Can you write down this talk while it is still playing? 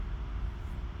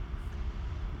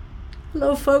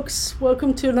Hello folks,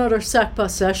 welcome to another SACPA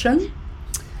session.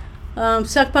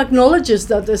 SACPA acknowledges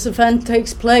that this event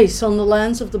takes place on the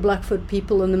lands of the Blackfoot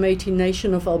people in the Métis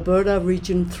Nation of Alberta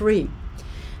Region 3.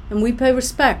 And we pay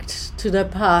respect to their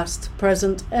past,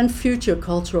 present and future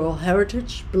cultural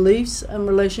heritage, beliefs and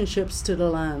relationships to the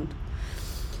land.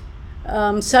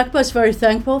 SACPA is very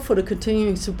thankful for the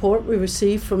continuing support we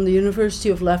receive from the University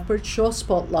of Lethbridge, Shaw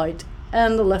Spotlight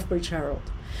and the Lethbridge Herald.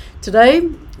 Today,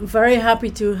 I'm very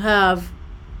happy to have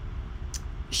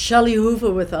Shelley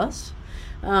Hoover with us.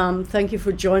 Thank you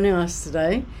for joining us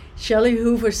today. Shelley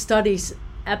Hoover studies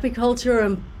apiculture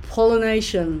and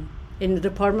pollination in the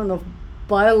Department of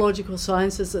Biological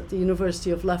Sciences at the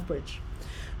University of Lethbridge.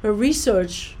 Her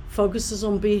research focuses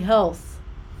on bee health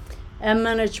and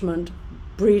management,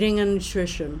 breeding and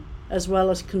nutrition, as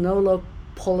well as canola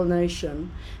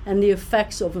pollination and the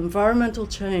effects of environmental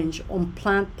change on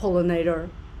plant pollinator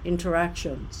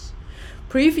interactions.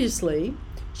 Previously,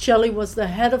 Shelley was the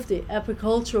head of the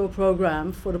apicultural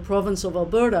program for the province of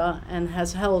Alberta and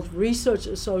has held research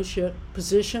associate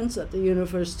positions at the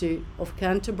University of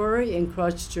Canterbury in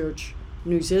Christchurch,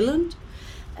 New Zealand,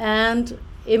 and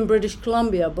in British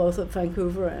Columbia, both at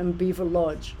Vancouver and Beaver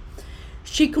Lodge.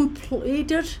 She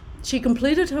completed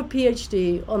her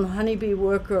PhD on honeybee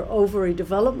worker ovary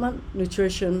development,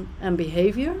 nutrition, and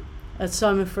behavior at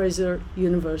Simon Fraser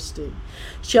University.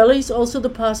 Shelley is also the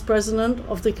past president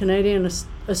of the Canadian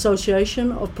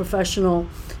Association of Professional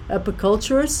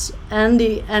Apiculturists and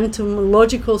the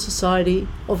Entomological Society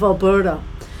of Alberta.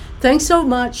 Thanks so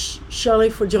much,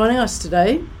 Shelley, for joining us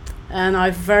today, and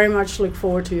I very much look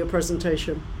forward to your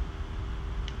presentation.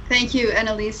 Thank you,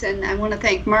 Annalise, and I want to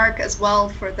thank Mark as well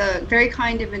for the very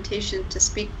kind invitation to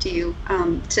speak to you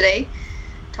today.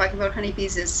 Talking about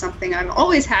honeybees is something I'm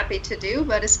always happy to do,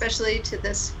 but especially to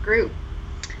this group.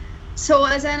 So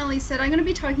as Annalise said, I'm going to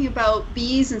be talking about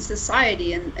bees and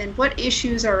society and what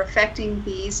issues are affecting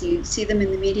bees. You see them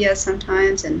in the media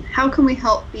sometimes, and how can we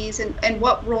help bees, and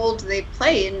what role do they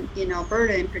play in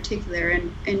Alberta in particular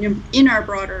and in our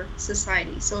broader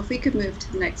society. So if we could move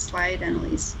to the next slide,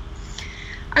 Annalise.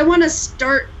 I want to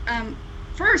start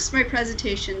first my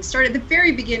presentation, start at the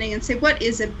very beginning and say, what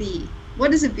is a bee?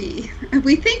 What is a bee?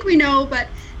 We think we know, but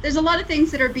there's a lot of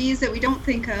things that are bees that we don't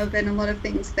think of, and a lot of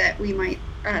things that we might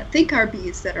think are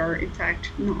bees that are in fact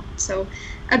not. So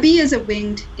a bee is a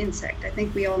winged insect. I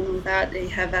think we all know that. They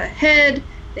have a head,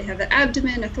 they have an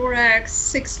abdomen, a thorax,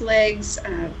 6 legs,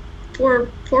 4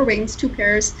 wings, 2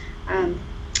 pairs.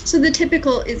 So the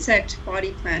typical insect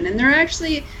body plan, and they're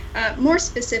actually more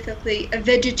specifically a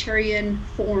vegetarian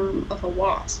form of a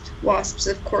wasp. Wasps,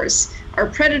 of course, are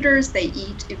predators. They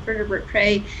eat invertebrate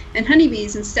prey, and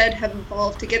honeybees instead have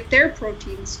evolved to get their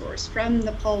protein source from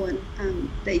the pollen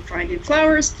they find in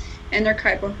flowers and their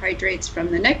carbohydrates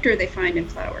from the nectar they find in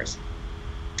flowers.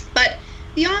 But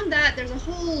beyond that, there's a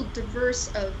whole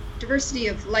diversity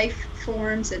of life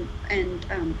forms and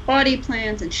body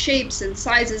plans and shapes and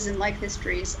sizes and life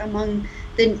histories among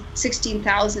the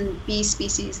 16,000 bee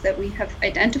species that we have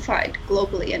identified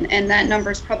globally, and that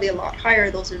number is probably a lot higher.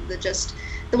 Those are just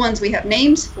the ones we have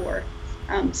names for.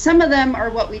 Some of them are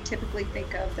what we typically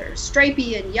think of. They're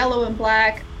stripy and yellow and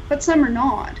black, but some are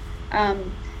not.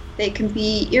 They can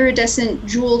be iridescent,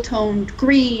 jewel-toned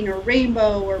green or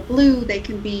rainbow or blue. They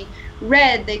can be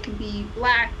red, they can be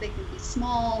black, they can be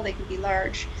small, they can be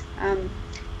large.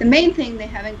 The main thing they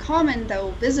have in common,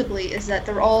 though, visibly, is that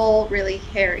they're all really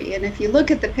hairy. And if you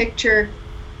look at the picture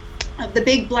of the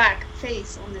big black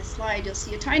face on this slide, you'll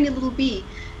see a tiny little bee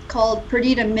called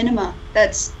Perdita minima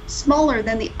that's smaller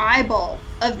than the eyeball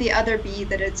of the other bee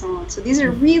that it's on. So these are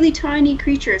really tiny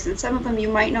creatures, and some of them you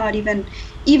might not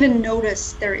even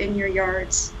notice they're in your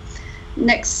yards.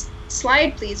 Next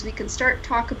slide, please. We can start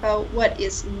talk about what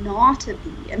is not a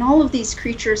bee. And all of these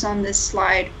creatures on this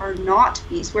slide are not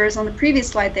bees, whereas on the previous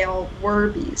slide they all were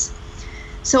bees.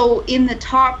 So in the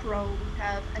top row we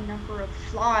have a number of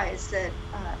flies that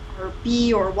are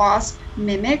bee or wasp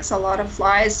mimics. A lot of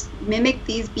flies mimic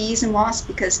these bees and wasps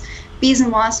because bees and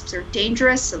wasps are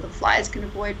dangerous, so the flies can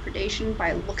avoid predation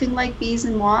by looking like bees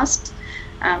and wasps.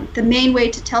 The main way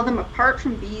to tell them apart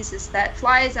from bees is that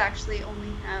flies actually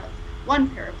only have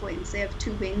 1 pair of wings. They have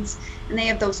 2 wings, and they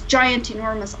have those giant,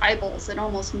 enormous eyeballs that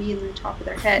almost meet in the top of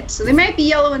their head. So they might be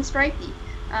yellow and stripy,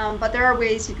 but there are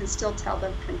ways you can still tell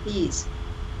them from bees.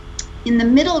 In the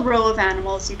middle row of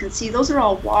animals, you can see those are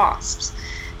all wasps.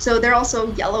 So they're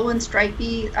also yellow and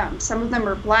stripy. Some of them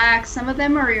are black, some of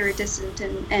them are iridescent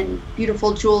and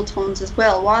beautiful jewel tones as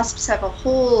well. Wasps have a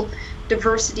whole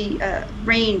diversity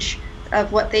range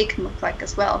of what they can look like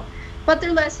as well. But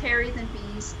they're less hairy than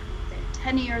bees. They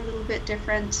antennae are a little bit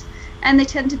different, and they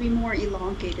tend to be more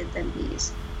elongated than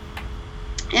bees.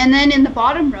 And then in the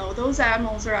bottom row, those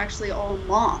animals are actually all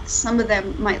moths. Some of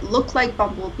them might look like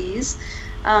bumblebees,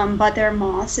 but they're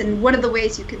moths. And one of the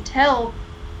ways you can tell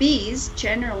bees,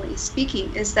 generally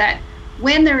speaking, is that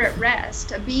when they're at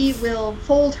rest, a bee will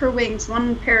fold her wings,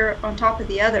 one pair on top of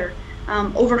the other,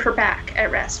 over her back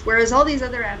at rest, whereas all these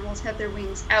other animals have their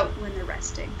wings out when they're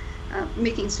resting,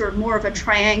 making sort of more of a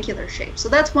triangular shape. So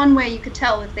that's one way you could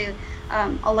tell if they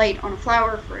alight on a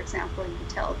flower, for example. You can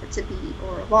tell if it's a bee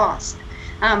or a wasp.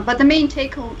 But the main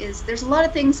take home is there's a lot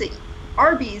of things that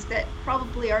are bees that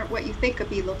probably aren't what you think a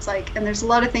bee looks like, and there's a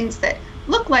lot of things that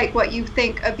look like what you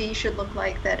think a bee should look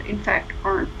like that in fact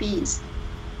aren't bees.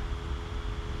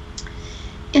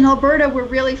 In Alberta, we're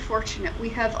really fortunate. We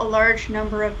have a large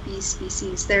number of bee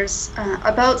species. There's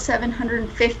about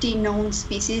 750 known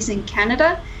species in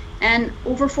Canada, and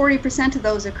over 40% of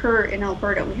those occur in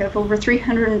Alberta. We have over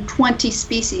 320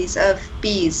 species of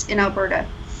bees in Alberta.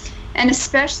 And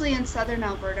especially in southern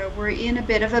Alberta, we're in a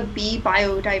bit of a bee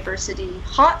biodiversity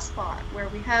hotspot where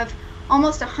we have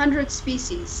almost 100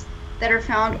 species that are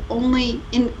found only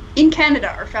in Canada,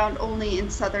 are found only in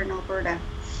southern Alberta.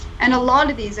 And a lot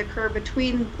of these occur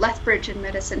between Lethbridge and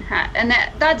Medicine Hat. And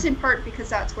that's in part because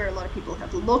that's where a lot of people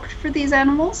have looked for these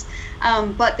animals.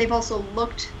 But they've also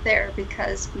looked there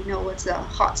because we know it's a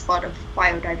hotspot of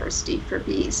biodiversity for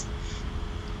bees.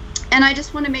 And I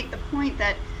just want to make the point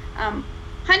that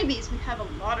honeybees, we have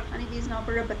a lot of honeybees in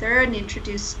Alberta, but they're an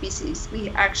introduced species. We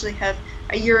actually have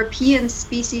a European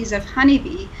species of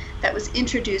honeybee that was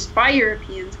introduced by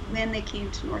Europeans when they came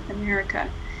to North America.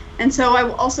 And so I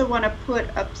also want to put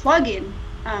a plug in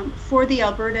for the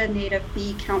Alberta Native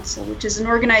Bee Council, which is an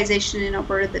organization in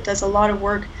Alberta that does a lot of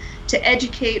work to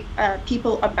educate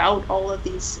people about all of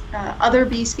these other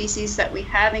bee species that we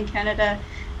have in Canada.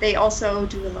 They also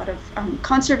do a lot of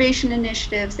conservation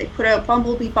initiatives. They put out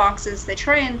bumblebee boxes. They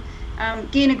try and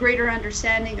gain a greater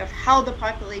understanding of how the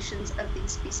populations of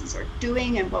these species are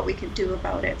doing and what we can do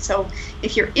about it. So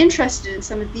if you're interested in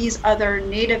some of these other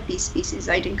native bee species,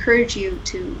 I'd encourage you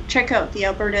to check out the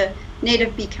Alberta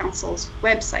Native Bee Council's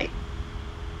website.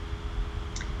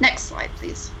 Next slide,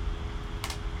 please.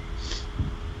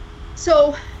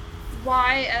 So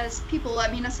why, as people,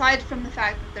 I mean, aside from the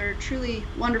fact that they're truly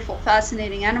wonderful,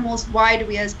 fascinating animals, why do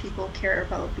we as people care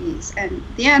about bees? And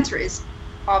the answer is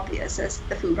obvious as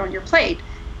the food on your plate.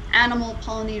 Animal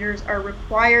pollinators are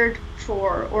required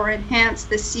for or enhance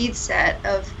the seed set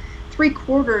of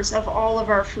 3/4 of all of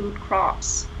our food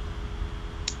crops.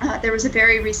 There was a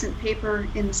very recent paper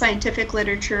in the scientific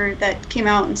literature that came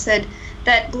out and said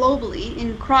that globally,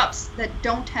 in crops that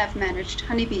don't have managed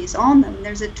honeybees on them,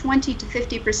 there's a 20 to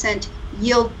 50%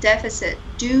 yield deficit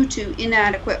due to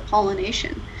inadequate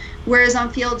pollination. Whereas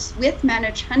on fields with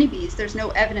managed honeybees, there's no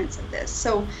evidence of this.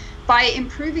 So by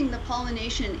improving the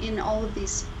pollination in all of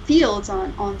these fields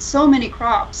on so many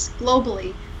crops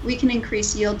globally, we can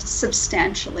increase yield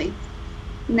substantially.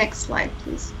 Next slide,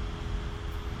 please.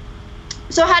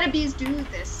 So how do bees do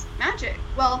this magic?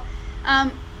 Well,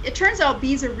 it turns out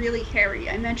bees are really hairy.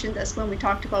 I mentioned this when we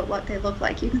talked about what they look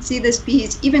like. You can see this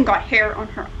bee's even got hair on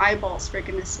her eyeballs, for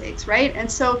goodness sakes, right? And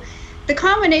so the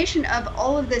combination of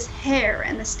all of this hair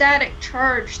and the static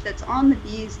charge that's on the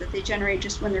bees that they generate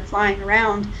just when they're flying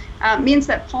around means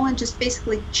that pollen just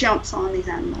basically jumps on these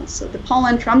animals. So the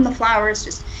pollen from the flowers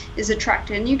just is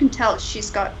attracted, and you can tell she's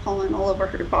got pollen all over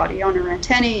her body, on her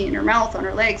antennae, in her mouth, on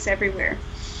her legs, everywhere.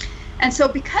 And so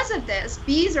because of this,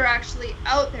 bees are actually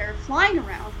out there flying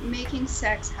around making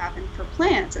sex happen for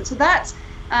plants. And so that's,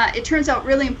 it turns out,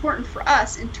 really important for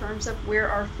us in terms of where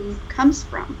our food comes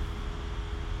from.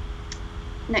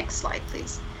 Next slide,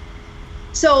 please.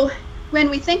 So when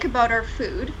we think about our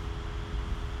food,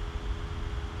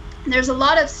 there's a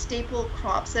lot of staple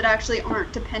crops that actually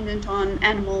aren't dependent on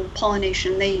animal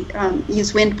pollination. They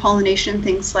use wind pollination,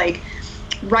 things like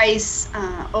rice,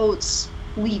 oats,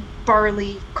 wheat,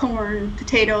 barley, corn,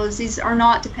 potatoes. These are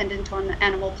not dependent on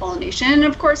animal pollination. And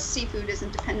of course, seafood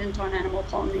isn't dependent on animal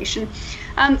pollination.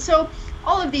 So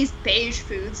all of these beige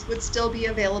foods would still be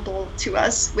available to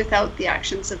us without the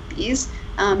actions of bees.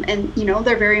 And, you know,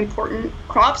 they're very important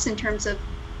crops in terms of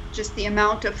just the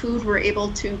amount of food we're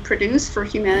able to produce for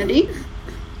humanity.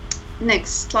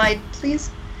 Next slide, please.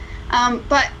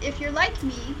 But if you're like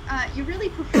me, you really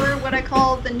prefer what I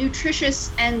call the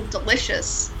nutritious and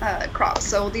delicious crops.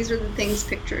 So these are the things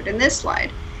pictured in this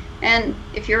slide. And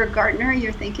if you're a gardener,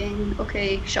 you're thinking,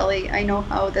 okay, Shelley, I know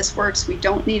how this works. We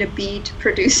don't need a bee to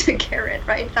produce a carrot,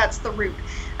 right? That's the root.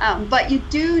 But you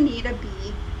do need a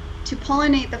bee to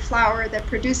pollinate the flower that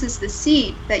produces the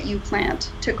seed that you plant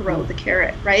to grow the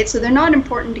carrot, right? So they're not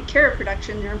important to carrot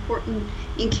production, they're important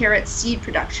in carrot seed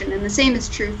production. And the same is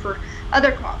true for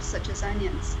other crops such as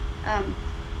onions.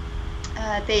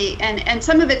 And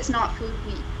some of it's not food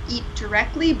we eat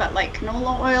directly, but like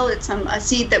canola oil, it's a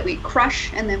seed that we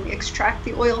crush and then we extract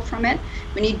the oil from it.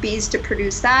 We need bees to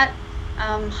produce that.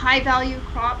 High value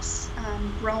crops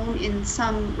grown in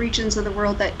some regions of the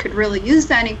world that could really use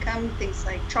that income, things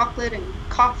like chocolate and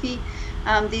coffee,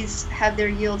 these have their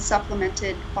yield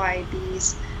supplemented by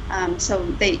bees, so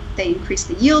they increase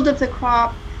the yield of the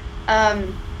crop.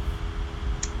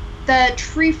 The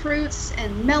tree fruits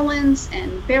and melons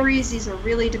and berries, these are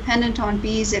really dependent on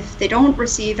bees. If they don't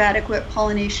receive adequate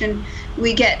pollination,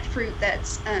 we get fruit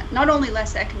that's not only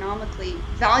less economically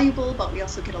valuable, but we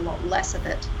also get a lot less of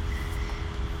it.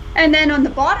 And then on the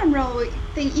bottom row,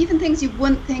 even things you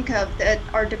wouldn't think of that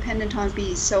are dependent on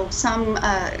bees. So some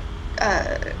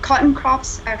cotton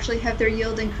crops actually have their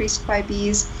yield increased by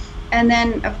bees. And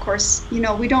then, of course,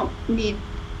 we don't need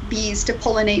bees to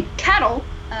pollinate cattle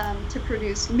to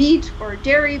produce meat or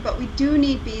dairy, but we do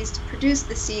need bees to produce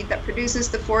the seed that produces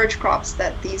the forage crops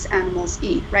that these animals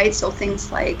eat, right? So things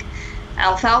like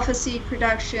alfalfa seed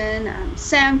production,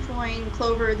 sainfoin,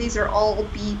 clover, these are all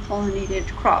bee pollinated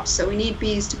crops. So we need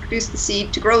bees to produce the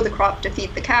seed to grow the crop to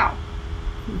feed the cow.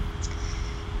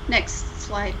 Next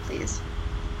slide, please.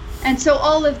 And so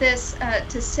all of this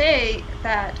to say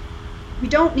that we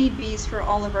don't need bees for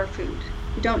all of our food.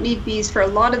 We don't need bees for a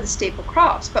lot of the staple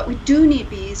crops, but we do need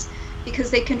bees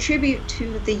because they contribute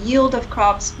to the yield of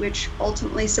crops, which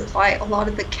ultimately supply a lot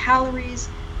of the calories,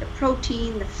 the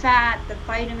protein, the fat, the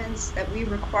vitamins that we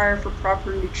require for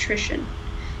proper nutrition.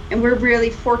 And we're really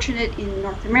fortunate in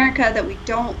North America that we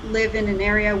don't live in an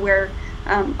area where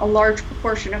a large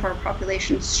proportion of our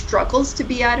population struggles to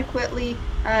be adequately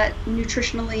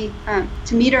nutritionally,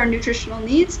 to meet our nutritional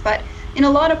needs. But in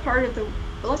lots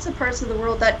of parts of the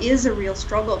world, that is a real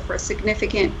struggle for a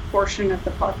significant portion of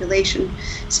the population,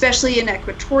 especially in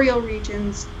equatorial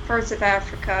regions, parts of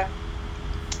Africa.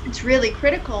 It's really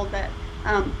critical that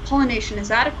pollination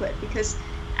is adequate, because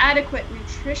adequate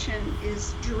nutrition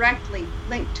is directly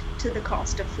linked to the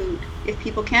cost of food. If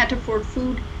people can't afford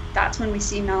food, that's when we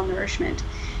see malnourishment.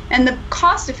 And the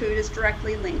cost of food is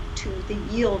directly linked to the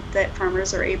yield that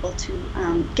farmers are able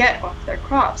to get off their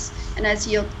crops. And as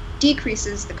yield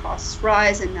decreases, the costs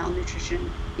rise and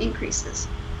malnutrition increases.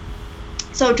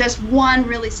 So just one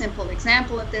really simple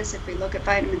example of this, if we look at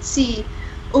vitamin C,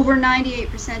 over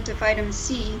 98% of vitamin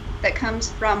C that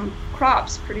comes from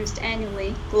crops produced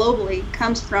annually globally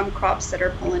comes from crops that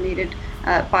are pollinated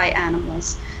by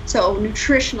animals. So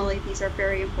nutritionally, these are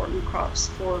very important crops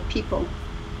for people.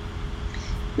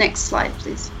 Next slide,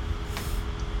 please.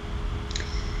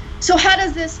 So how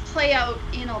does this play out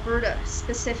in Alberta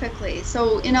specifically?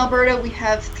 So in Alberta, we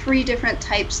have 3 different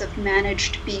types of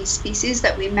managed bee species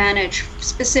that we manage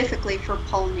specifically for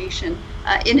pollination,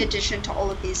 in addition to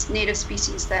all of these native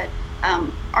species that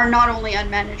are not only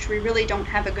unmanaged. We really don't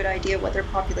have a good idea what their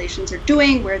populations are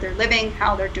doing, where they're living,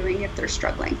 how they're doing, if they're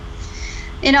struggling.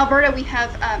 In Alberta, we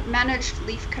have managed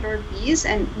leafcutter bees,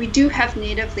 and we do have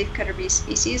native leafcutter bee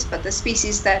species, but the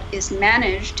species that is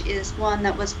managed is one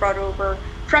that was brought over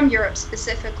from Europe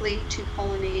specifically to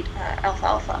pollinate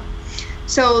alfalfa.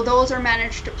 So those are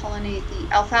managed to pollinate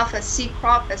the alfalfa seed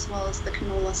crop as well as the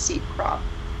canola seed crop.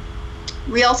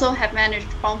 We also have managed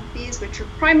bumblebees, which are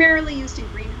primarily used in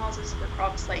greenhouses for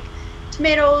crops like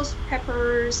tomatoes,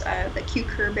 peppers, the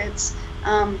cucurbits.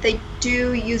 They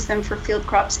do use them for field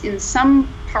crops in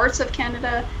some parts of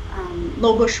Canada,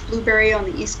 low bush blueberry on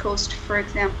the east coast, for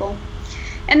example.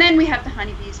 And then we have the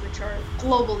honeybees, which are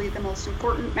globally the most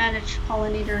important managed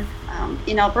pollinator.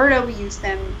 In Alberta, we use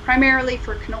them primarily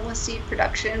for canola seed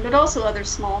production, but also other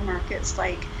small markets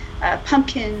like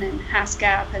pumpkin and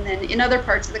haskap. And then in other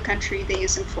parts of the country, they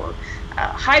use them for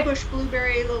high bush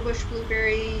blueberry, low bush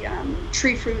blueberry,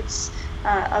 tree fruits,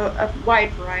 a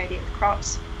wide variety of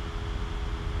crops.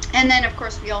 And then, of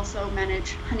course, we also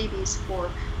manage honeybees for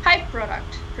hive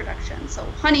production. So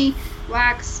honey,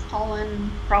 wax, pollen,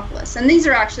 propolis. And these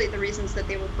are actually the reasons that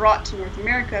they were brought to North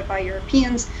America by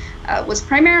Europeans, was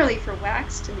primarily for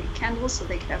wax to make candles so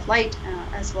they could have light,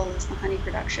 as well as the honey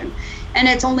production. And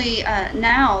it's only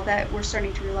now that we're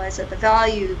starting to realize that the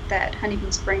value that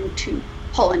honeybees bring to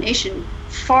pollination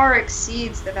far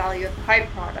exceeds the value of the hive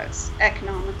products,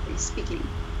 economically speaking.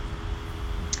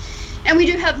 And we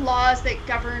do have laws that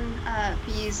govern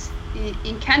bees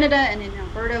in Canada and in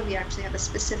Alberta, we actually have a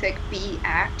specific Bee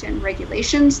Act and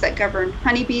regulations that govern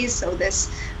honeybees. So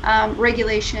this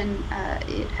regulation,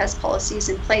 it has policies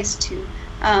in place to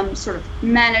sort of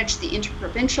manage the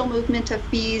interprovincial movement of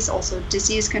bees, also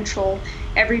disease control.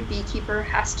 Every beekeeper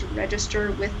has to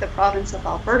register with the province of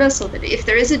Alberta so that if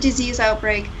there is a disease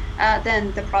outbreak,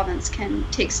 then the province can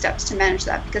take steps to manage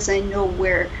that because they know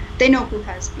who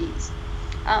has bees.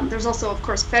 There's also, of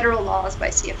course, federal laws by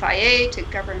CFIA to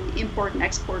govern the import and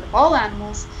export of all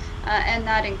animals, and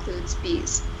that includes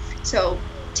bees. So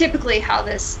typically how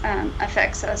this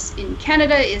affects us in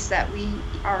Canada is that we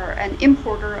are an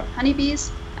importer of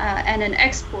honeybees and an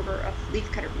exporter of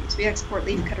leafcutter bees. We export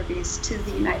leafcutter bees to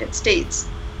the United States.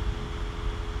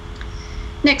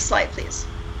 Next slide, please.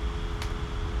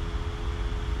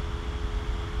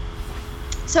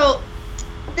 So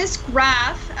this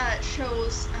graph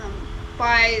shows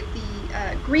by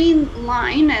the green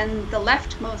line and the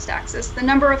leftmost axis, the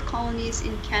number of colonies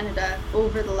in Canada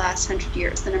over the last 100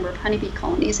 years, the number of honeybee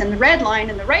colonies, and the red line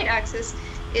in the right axis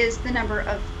is the number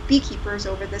of beekeepers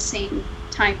over the same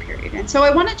time period. And so I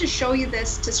wanted to show you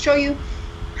this to show you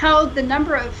how the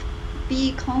number of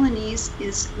bee colonies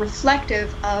is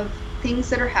reflective of things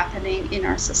that are happening in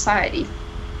our society.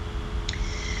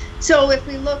 So if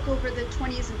we look over the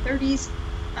 20s and 30s,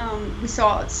 we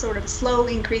saw sort of a slow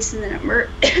increase in the number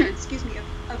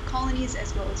of colonies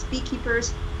as well as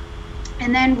beekeepers.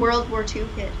 And then World War II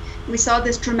hit. We saw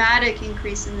this dramatic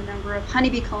increase in the number of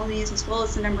honeybee colonies as well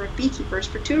as the number of beekeepers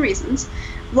for two reasons.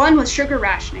 One was sugar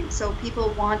rationing, so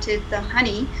people wanted the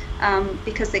honey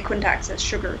because they couldn't access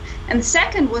sugar. And the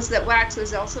second was that wax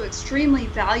was also extremely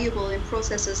valuable in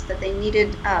processes that they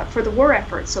needed for the war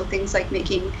effort, so things like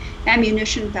making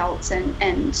ammunition belts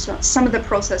and so some of the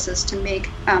processes to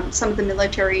make some of the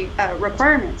military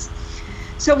requirements.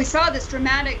 So we saw this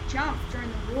dramatic jump during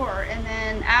the war, and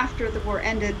then after the war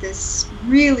ended, this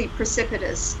really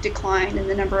precipitous decline in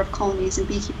the number of colonies and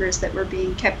beekeepers that were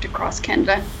being kept across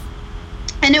Canada.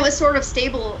 And it was sort of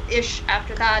stable-ish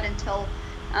after that until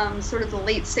sort of the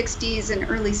late 60s and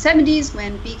early 70s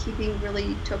when beekeeping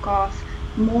really took off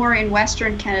more in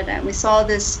Western Canada. And we saw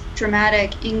this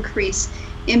dramatic increase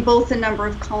in both the number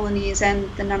of colonies and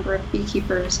the number of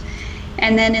beekeepers.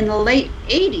 And then in the late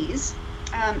 80s,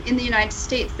 in the United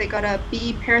States, they got a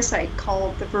bee parasite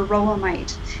called the varroa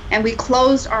mite, and we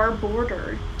closed our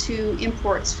border to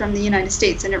imports from the United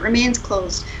States, and it remains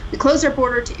closed. We closed our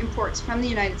border to imports from the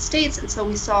United States, and so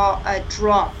we saw a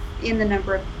drop in the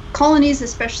number of colonies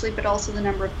especially, but also the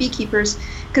number of beekeepers,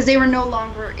 because they were no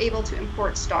longer able to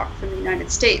import stock from the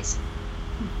United States.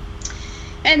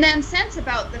 And then since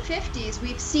about the 50s,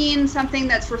 we've seen something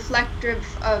that's reflective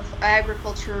of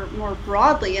agriculture more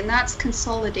broadly, and that's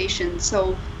consolidation.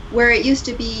 So where it used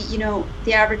to be,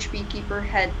 the average beekeeper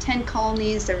had 10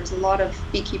 colonies, there was a lot of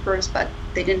beekeepers, but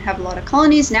they didn't have a lot of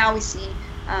colonies. Now we see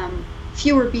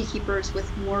fewer beekeepers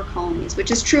with more colonies, which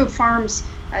is true of farms,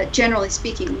 generally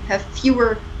speaking. We have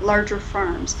fewer larger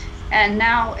farms. And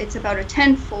now it's about a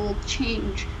 10-fold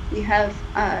change. We have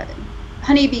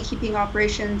honey beekeeping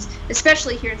operations,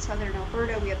 especially here in southern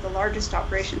Alberta. We have the largest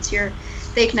operations here.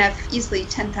 They can have easily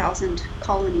 10,000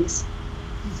 colonies.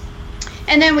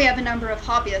 And then we have a number of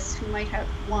hobbyists who might have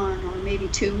 1 or maybe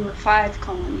 2 or 5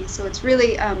 colonies. So it's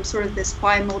really sort of this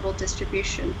bimodal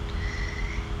distribution.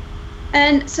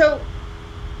 And so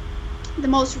the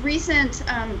most recent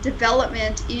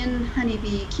development in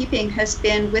honeybee keeping has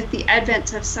been with the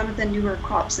advent of some of the newer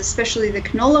crops, especially the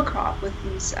canola crop with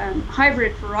these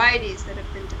hybrid varieties that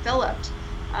have been developed.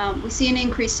 We see an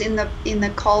increase in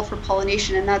the call for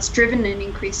pollination, and that's driven an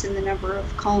increase in the number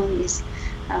of colonies.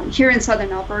 Here in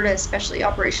southern Alberta, especially,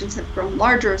 operations have grown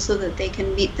larger so that they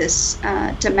can meet this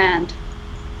demand.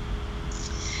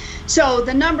 So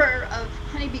the number of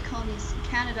honeybee colonies in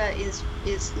Canada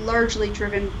is largely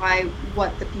driven by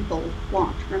what the people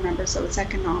want, remember, so it's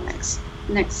economics.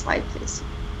 Next slide, please.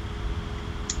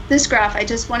 This graph, I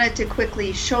just wanted to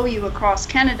quickly show you across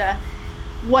Canada,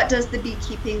 what does the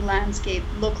beekeeping landscape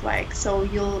look like? So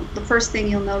the first thing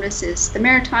you'll notice is the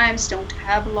Maritimes don't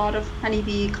have a lot of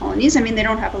honeybee colonies. I mean, they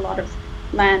don't have a lot of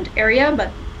land area,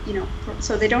 but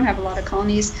so they don't have a lot of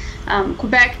colonies.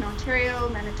 Quebec and Ontario,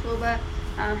 Manitoba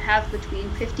have between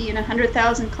 50 and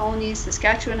 100,000 colonies,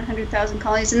 Saskatchewan 100,000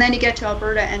 colonies, and then you get to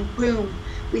Alberta and boom,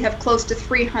 we have close to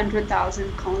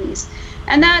 300,000 colonies.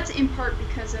 And that's in part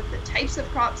because of the types of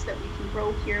crops that we can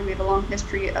grow here. We have a long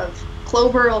history of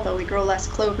clover, although we grow less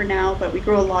clover now, but we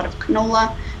grow a lot of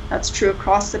canola. That's true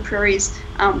across the prairies,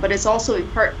 but it's also in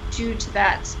part due to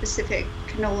that specific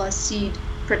canola seed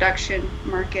production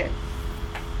market.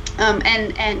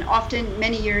 And often,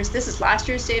 many years, this is last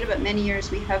year's data, but many years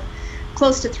we have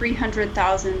close to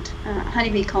 300,000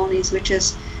 honeybee colonies, which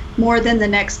is more than the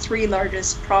next 3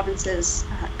 largest provinces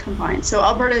combined. So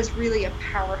Alberta is really a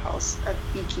powerhouse of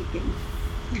beekeeping.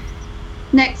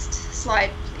 Next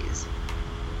slide, please.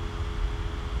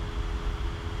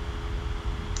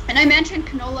 And I mentioned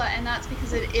canola, and that's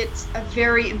because it's a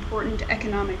very important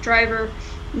economic driver,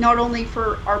 not only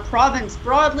for our province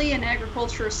broadly and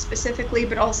agriculture specifically,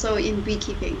 but also in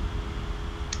beekeeping.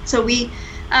 So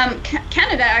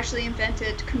Canada actually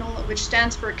invented canola, which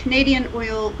stands for Canadian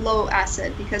Oil Low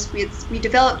Acid, because we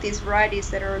developed these varieties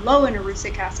that are low in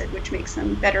erucic acid, which makes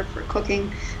them better for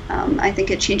cooking. I think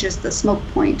it changes the smoke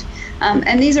point.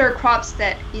 And these are crops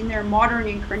that in their modern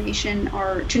incarnation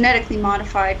are genetically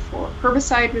modified for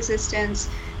herbicide resistance.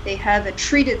 They have a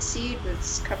treated seed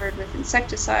that's covered with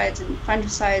insecticides and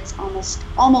fungicides.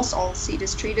 Almost all seed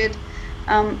is treated.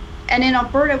 And in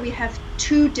Alberta, we have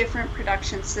 2 different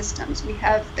production systems. We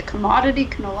have the commodity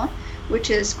canola, which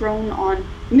is grown on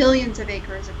millions of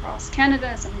acres across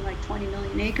Canada, something like 20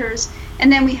 million acres.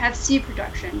 And then we have seed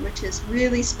production, which is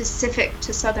really specific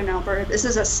to southern Alberta. This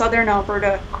is a southern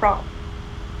Alberta crop.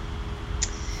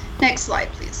 Next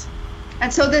slide, please.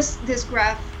 And so this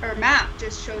graph or map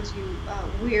just shows you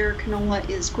where canola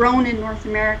is grown in North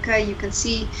America. You can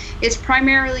see it's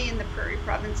primarily in the prairie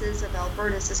provinces of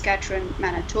Alberta, Saskatchewan,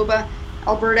 Manitoba.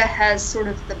 Alberta has sort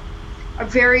of a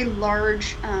very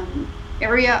large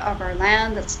area of our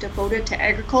land that's devoted to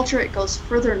agriculture. It goes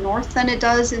further north than it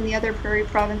does in the other prairie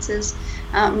provinces.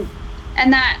 And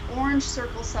that orange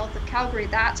circle south of Calgary,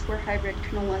 that's where hybrid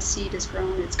canola seed is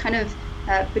grown. It's kind of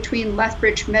between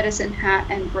Lethbridge, Medicine Hat,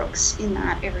 and Brooks in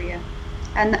that area.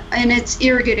 And it's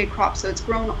irrigated crop, so it's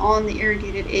grown on the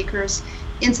irrigated acres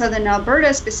in southern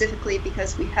Alberta specifically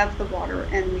because we have the water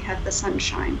and we have the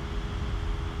sunshine.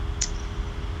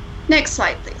 Next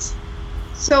slide, please.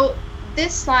 So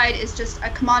this slide is just a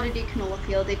commodity canola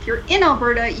field. If you're in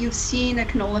Alberta, you've seen a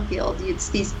canola field. It's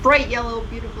these bright yellow,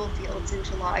 beautiful fields in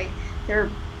July. They're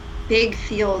big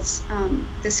fields.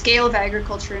 The scale of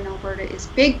agriculture in Alberta is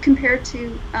big compared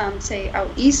to, say, out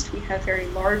east. We have very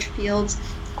large fields,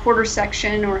 quarter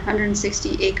section or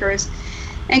 160 acres.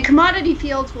 And commodity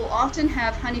fields will often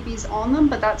have honeybees on them,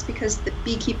 but that's because the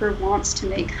beekeeper wants to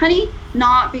make honey,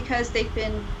 not because they've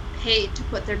been paid to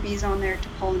put their bees on there to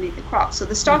pollinate the crop. So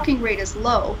the stocking rate is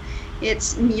low.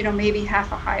 It's maybe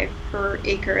half a hive per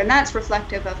acre, and that's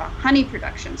reflective of a honey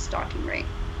production stocking rate.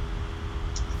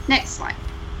 Next slide.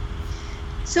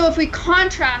 So if we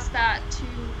contrast that to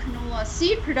canola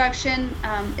seed production,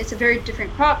 it's a very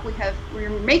different crop. We're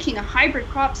making a hybrid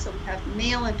crop, so we have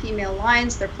male and female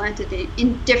lines. They're planted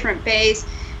in different bays,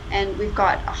 and we've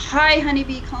got a high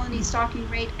honeybee colony stocking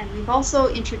rate, and we've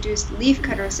also introduced leaf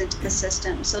cutters into the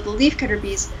system. So the leaf cutter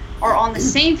bees are on the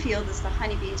same field as the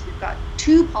honeybees. We've got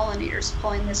 2 pollinators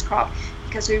pulling this crop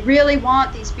because we really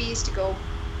want these bees to go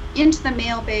into the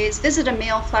male bays, visit a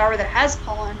male flower that has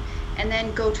pollen, and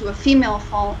then go to a female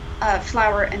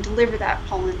flower and deliver that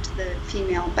pollen to the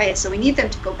female bay. So we need them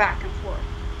to go back and forth.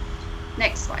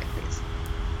 Next slide, please.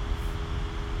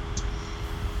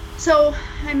 So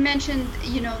I mentioned,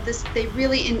 you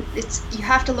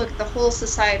have to look at the whole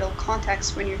societal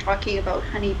context when you're talking about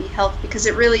honeybee health, because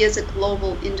it really is a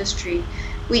global industry.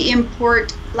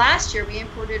 Last year we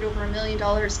imported over $1 million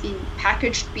in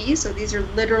packaged bees. So these are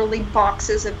literally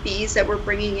boxes of bees that we're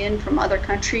bringing in from other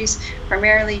countries,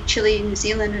 primarily Chile, New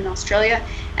Zealand, and Australia.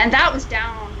 And that was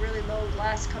down really low the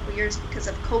last couple of years because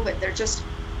of COVID. There just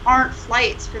aren't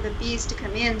flights for the bees to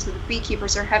come in, so the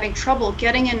beekeepers are having trouble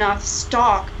getting enough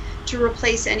stock to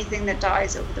replace anything that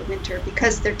dies over the winter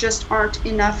because there just aren't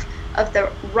enough of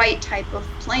the right type of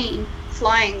plane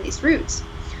flying these routes.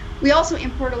 We also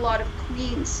import a lot of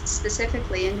queens,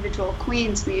 specifically individual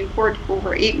queens. We import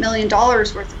over $8 million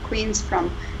worth of queens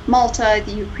from Malta,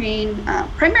 the Ukraine,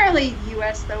 primarily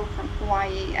US though, from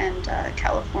Hawaii and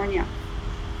California.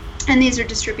 And these are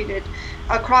distributed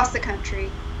across the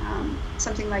country,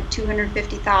 something like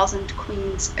 250,000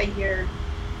 queens a year.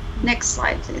 Next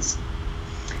slide, please.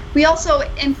 We also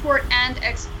import and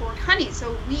export honey.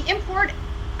 So we import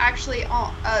actually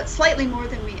slightly more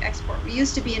than we export. We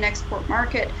used to be an export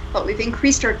market, but we've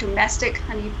increased our domestic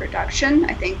honey production.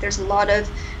 I think there's a lot of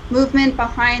movement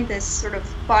behind this sort of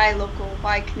buy local,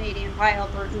 buy Canadian, buy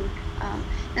Albertan.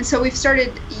 And so we've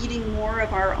started eating more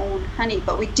of our own honey,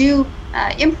 but we do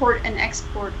import and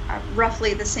export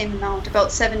roughly the same amount,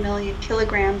 about 7 million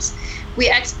kilograms. We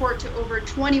export to over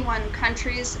 21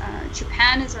 countries.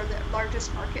 Japan is our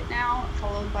largest market now,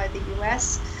 followed by the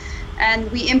US. And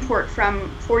we import from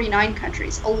 49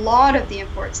 countries. A lot of the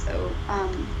imports, though,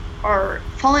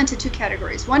 fall into 2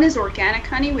 categories. One is organic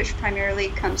honey, which primarily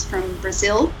comes from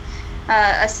Brazil.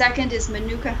 A second is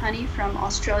Manuka honey from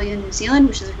Australia and New Zealand,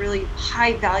 which is a really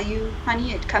high value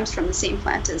honey. It comes from the same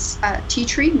plant as tea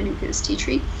tree. Manuka is tea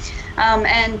tree.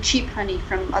 And cheap honey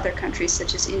from other countries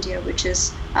such as India, which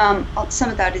is some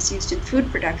of that is used in food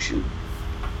production.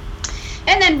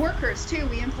 And then workers too.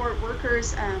 We import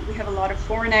workers. We have a lot of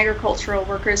foreign agricultural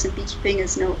workers, and beekeeping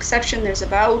is no exception. There's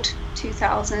about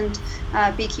 2,000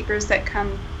 beekeepers that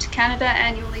come to Canada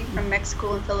annually from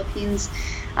Mexico and Philippines.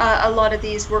 A lot of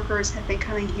these workers have been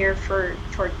coming here for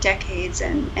decades,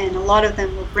 and a lot of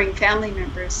them will bring family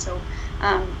members. So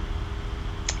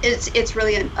it's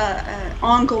really an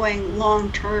ongoing,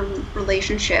 long-term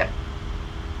relationship.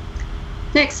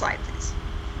 Next slide, please.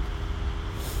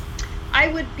 I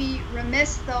would be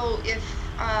remiss, though, if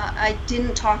I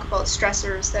didn't talk about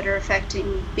stressors that are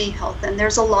affecting bee health, and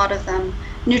there's a lot of them.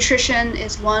 Nutrition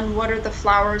is one. What are the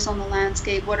flowers on the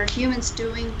landscape? What are humans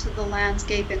doing to the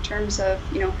landscape in terms of,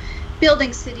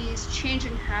 building cities,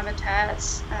 changing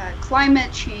habitats,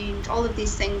 climate change? All of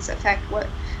these things affect what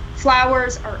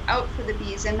flowers are out for the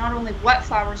bees, and not only what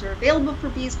flowers are available for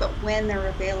bees, but when they're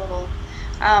available.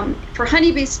 For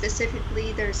honeybees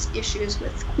specifically, there's issues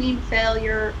with queen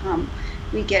failure.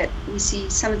 We see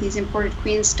some of these imported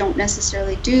queens don't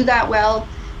necessarily do that well.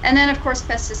 And then, of course,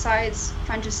 pesticides,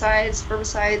 fungicides,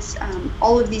 herbicides,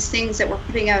 all of these things that we're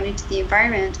putting out into the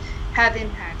environment have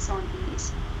impacts on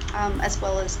bees, as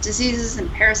well as diseases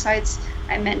and parasites.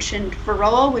 I mentioned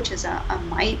Varroa, which is a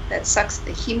mite that sucks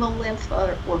the hemolymph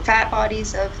or fat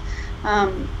bodies of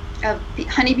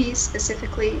honeybees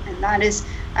specifically, and that is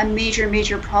a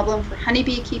major problem for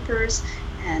honeybee keepers.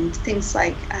 And things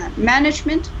like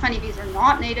management. Honeybees are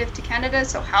not native to Canada,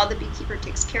 so how the beekeeper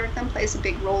takes care of them plays a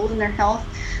big role in their health.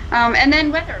 And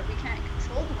then weather. We can't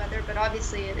control the weather, but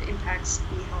obviously it impacts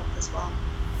bee health as well.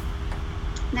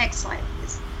 Next slide,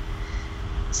 please.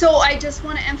 So I just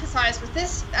want to emphasize with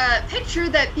this picture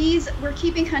that we're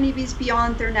keeping honeybees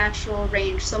beyond their natural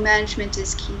range, so management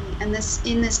is key. And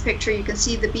in this picture, you can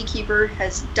see the beekeeper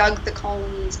has dug the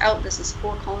colonies out. This is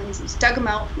 4 colonies. He's dug them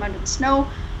out from under the snow,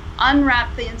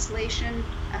 unwrap the insulation,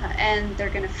 and they're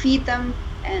going to feed them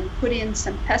and put in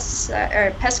some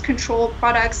pest control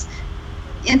products,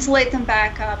 insulate them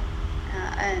back up,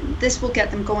 and this will get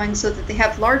them going so that they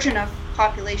have large enough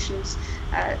populations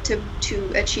to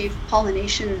achieve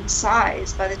pollination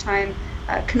size by the time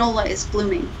canola is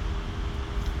blooming.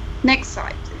 Next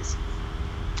slide, please.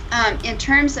 In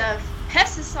terms of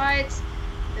pesticides,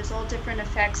 there's all different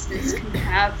effects this can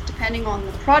have depending on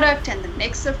the product and the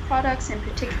mix of products in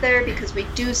particular, because we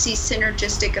do see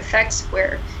synergistic effects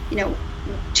where,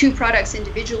 2 products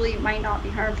individually might not be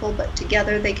harmful, but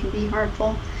together they can be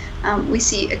harmful. We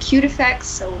see acute effects,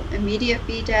 so immediate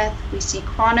bee death. We see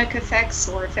chronic effects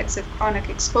or effects of chronic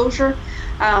exposure,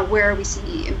 where we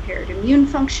see impaired immune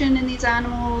function in these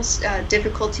animals,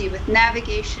 difficulty with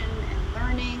navigation and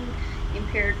learning,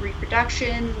 impaired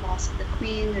reproduction, loss of the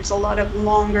queen. There's a lot of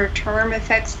longer term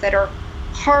effects that are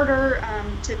harder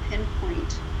to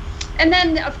pinpoint. And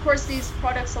then, of course, these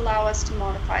products allow us to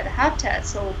modify the habitat.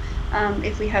 So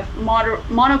if we have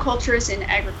monocultures in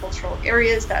agricultural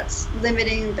areas, that's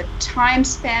limiting the time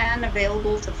span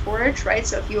available to forage, right?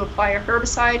 So if you apply a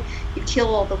herbicide, you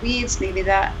kill all the weeds, maybe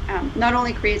that not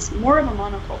only creates more of a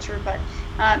monoculture, but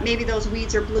maybe those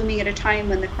weeds are blooming at a time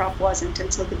when the crop wasn't,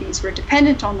 and so the bees were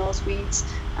dependent on those weeds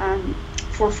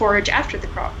for forage after the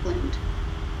crop bloomed.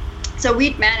 So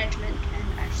weed management can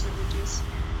actually reduce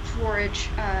forage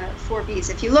for bees.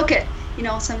 If you look at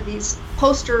some of these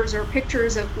posters or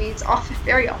pictures of weeds,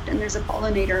 very often there's a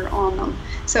pollinator on them.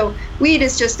 So weed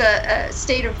is just a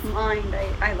state of mind,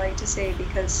 I like to say,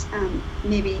 because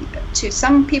maybe to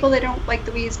some people they don't like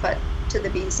the weeds, but to the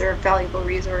bees they're a valuable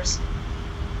resource.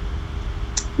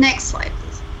 Next slide,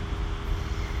 please.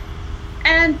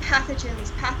 And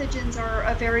pathogens. Pathogens are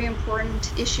a very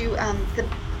important issue.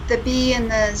 The bee in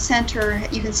the center,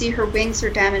 you can see her wings are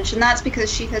damaged, and that's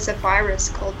because she has a virus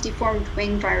called deformed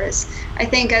wing virus. I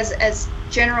think as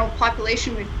general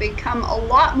population, we've become a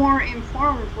lot more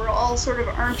informed. We're all sort of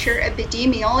armchair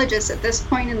epidemiologists at this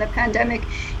point in the pandemic,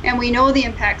 and we know the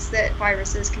impacts that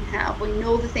viruses can have. We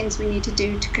know the things we need to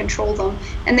do to control them,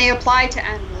 and they apply to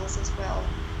animals as well.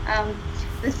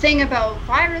 The thing about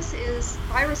viruses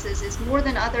is more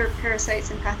than other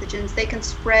parasites and pathogens, they can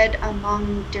spread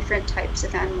among different types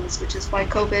of animals, which is why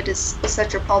COVID is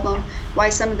such a problem, why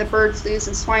some of the bird flus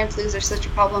and swine flus are such a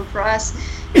problem for us,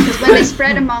 because when they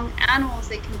spread among animals,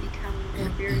 they can become more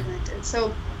virulent. And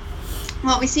so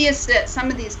what we see is that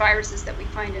some of these viruses that we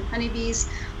find in honeybees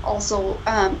also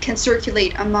can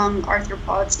circulate among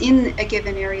arthropods in a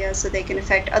given area, so they can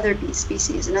affect other bee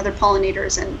species and other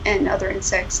pollinators and other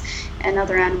insects and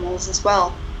other animals as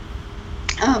well.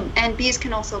 And bees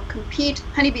can also compete,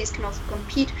 honeybees can also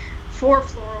compete for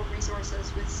floral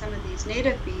resources with some of these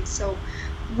native bees. So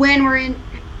when we're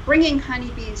bringing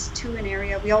honeybees to an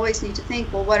area, we always need to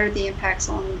think, well, what are the impacts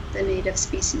on the native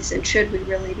species, and should we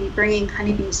really be bringing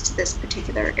honeybees to this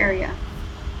particular area?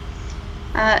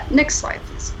 Next slide,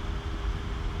 please.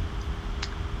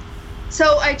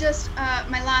 So I just,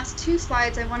 my last two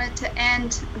slides, I wanted to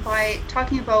end by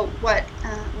talking about what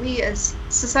we as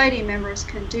society members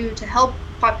can do to help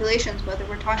populations, whether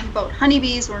we're talking about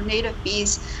honeybees or native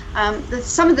bees.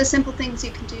 Some of the simple things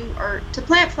you can do are to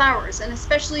plant flowers, and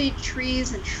especially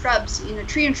trees and shrubs. You know,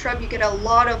 tree and shrub, you get a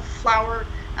lot of flower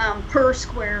per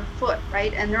square foot,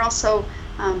 right? And they're also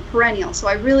perennial. So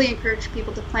I really encourage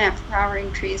people to plant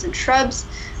flowering trees and shrubs,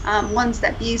 ones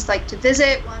that bees like to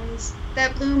visit, ones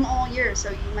that bloom all year.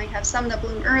 So you might have some that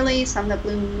bloom early, some that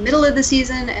bloom middle of the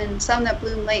season, and some that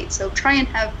bloom late. So try and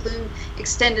have bloom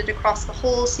extended across the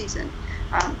whole season.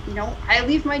 You know, I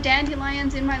leave my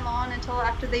dandelions in my lawn until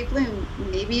after they bloom.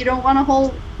 Maybe you don't want a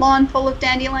whole lawn full of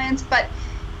dandelions, but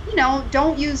you know,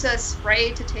 don't use a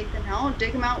spray to take them out.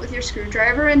 Dig them out with your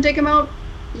screwdriver and dig them out,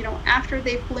 you know, after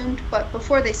they've bloomed, but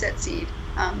before they set seed.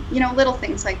 You know, little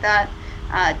things like that.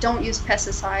 Don't use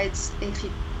pesticides if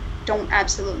you don't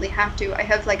absolutely have to. I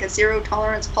have like a zero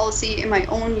tolerance policy in my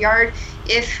own yard.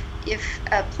 If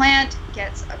a plant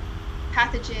gets a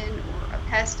pathogen or a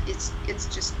pest, it's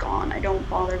just gone. I don't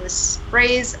bother with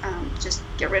sprays. Just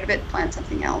get rid of it, plant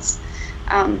something else.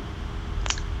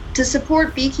 To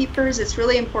support beekeepers, it's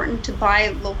really important to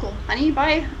buy local honey.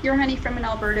 Buy your honey from an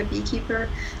Alberta beekeeper.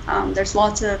 There's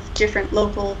lots of different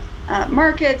local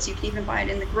markets. You can even buy it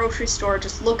in the grocery store.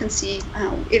 Just look and see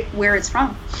where it's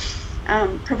from.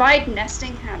 Provide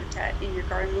nesting habitat in your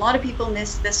garden. A lot of people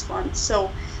miss this one.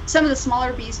 So some of the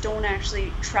smaller bees don't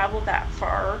actually travel that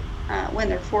far when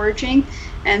they're foraging.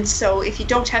 And so if you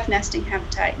don't have nesting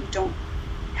habitat, you don't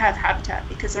have habitat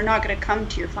because they're not going to come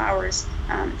to your flowers.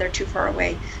 They're too far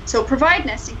away. So provide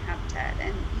nesting habitat,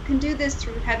 and you can do this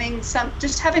through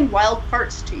having wild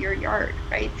parts to your yard,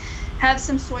 right? Have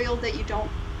some soil that you don't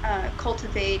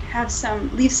cultivate.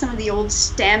 Leave some of the old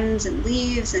stems and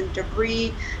leaves and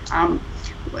debris.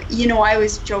 You know, I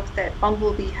always joke that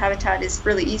bumblebee habitat is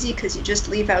really easy because you just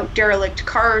leave out derelict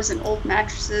cars and old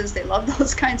mattresses. They love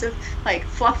those kinds of like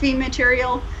fluffy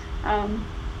material.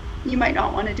 You might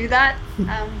not want to do that.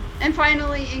 And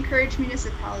finally, encourage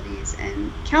municipalities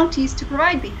and counties to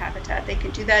provide bee habitat. They can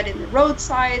do that in the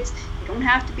roadsides. They don't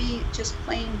have to be just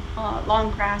plain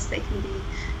long grass. They can be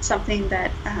something that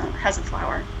has a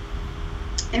flower.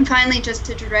 And finally, just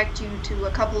to direct you to a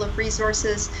couple of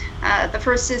resources. The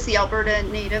first is the Alberta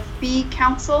Native Bee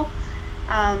Council.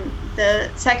 The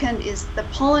second is the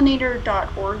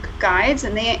pollinator.org guides,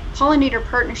 and the Pollinator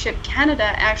Partnership Canada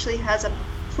actually has a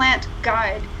plant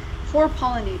guide for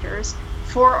pollinators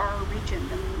for our region,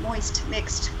 the moist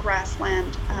mixed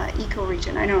grassland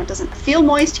ecoregion. I know it doesn't feel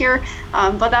moist here,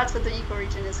 but that's what the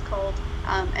ecoregion is called.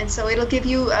 And so it'll give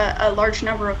you a large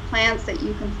number of plants that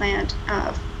you can plant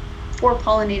for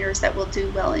pollinators that will do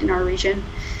well in our region.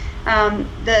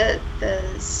 The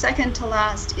second to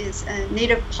last is a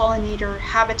native pollinator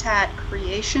habitat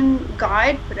creation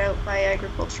guide put out by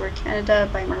Agriculture Canada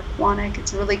by Mark Wanek.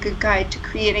 It's a really good guide to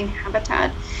creating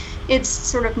habitat. It's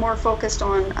sort of more focused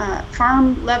on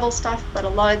farm level stuff, but a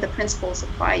lot of the principles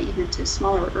apply even to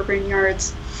smaller urban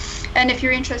yards. And if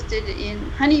you're interested in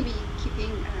honeybee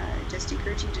keeping, I just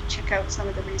encourage you to check out some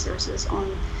of the resources on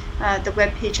the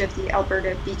webpage of the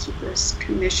Alberta Beekeepers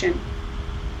Commission.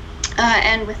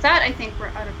 And with that, I think we're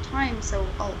out of time, so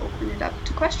I'll open it up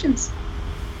to questions.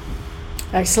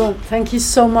 Excellent. Thank you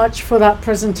so much for that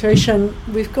presentation.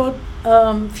 We've got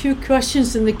a few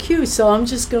questions in the queue, so I'm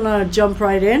just going to jump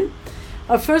right in.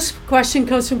 Our first question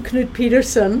comes from Knut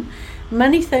Peterson.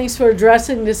 Many thanks for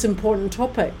addressing this important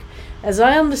topic. As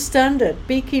I understand it,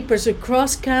 beekeepers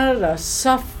across Canada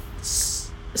suffered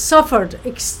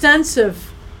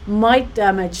extensive mite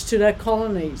damage to their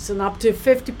colonies, and up to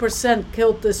 50%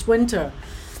 killed this winter.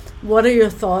 What are your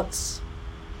thoughts?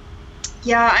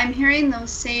 Yeah, I'm hearing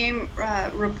those same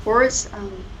reports,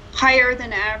 higher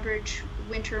than average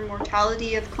winter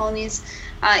mortality of colonies.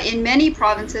 In many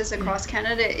provinces across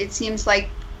Canada, it seems like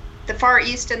the far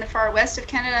east and the far west of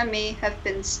Canada may have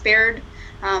been spared,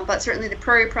 but certainly the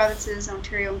prairie provinces,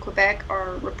 Ontario and Quebec,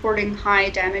 are reporting high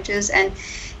damages, and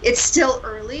it's still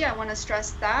early. I want to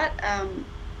stress that.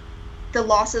 The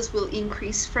losses will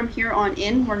increase from here on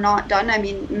in. We're not done. I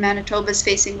mean, Manitoba's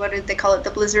facing, what did they call it,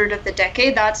 the blizzard of the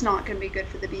decade. That's not going to be good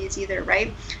for the bees either,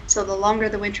 right? So the longer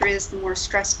the winter is, the more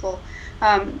stressful.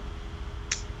 And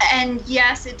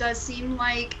yes, it does seem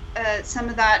like some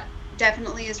of that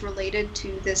definitely is related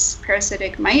to this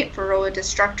parasitic mite, Varroa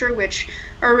destructor, which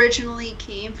originally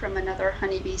came from another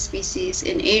honeybee species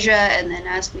in Asia, and then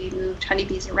as we moved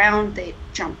honeybees around, they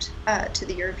jumped to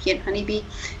the European honeybee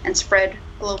and spread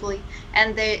globally.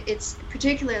 And it's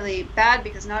particularly bad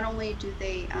because not only do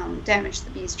they damage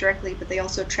the bees directly, but they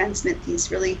also transmit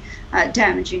these really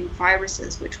damaging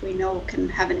viruses, which we know can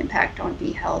have an impact on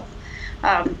bee health.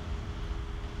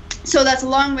 So that's a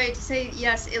long way to say,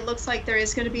 yes, it looks like there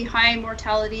is going to be high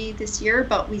mortality this year,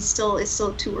 but it's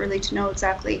still too early to know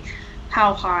exactly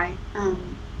how high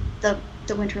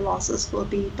the winter losses will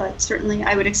be. But certainly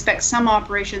I would expect some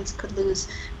operations could lose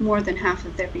more than half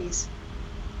of their bees.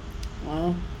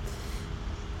 Wow.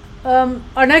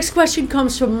 Our next question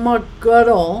comes from Mark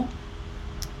Goodall.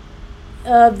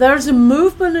 There's a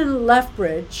movement in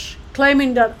Lethbridge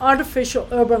claiming that artificial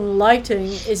urban lighting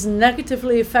is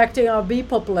negatively affecting our bee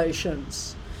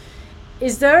populations.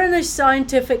 Is there any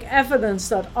scientific evidence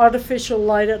that artificial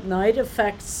light at night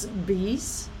affects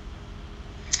bees?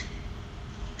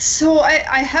 So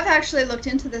I have actually looked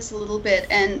into this a little bit,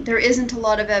 and there isn't a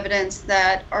lot of evidence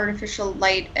that artificial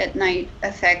light at night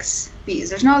affects bees.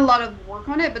 There's not a lot of work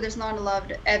on it, but there's not a lot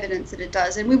of evidence that it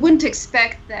does. And we wouldn't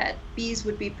expect that bees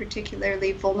would be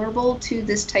particularly vulnerable to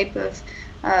this type of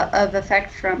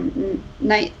effect from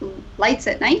lights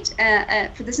at night,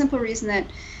 for the simple reason that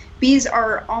bees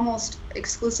are almost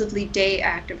exclusively day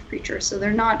active creatures, so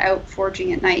they're not out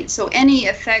foraging at night. So any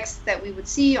effects that we would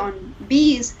see on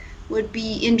bees would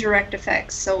be indirect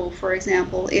effects. So for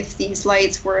example, if these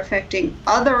lights were affecting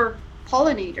other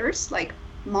pollinators, like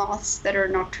moths that are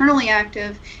nocturnally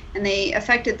active, and they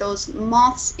affected those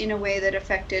moths in a way that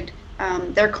affected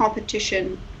their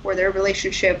competition or their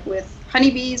relationship with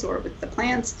honeybees or with the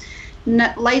plants,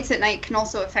 lights at night can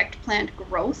also affect plant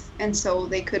growth, and so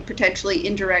they could potentially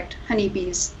indirect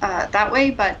honeybees that way.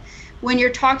 But when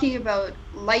you're talking about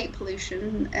light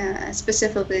pollution,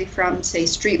 specifically from, say,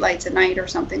 street lights at night or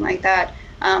something like that,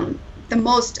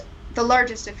 the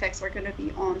largest effects are going to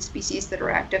be on species that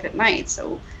are active at night.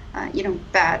 So,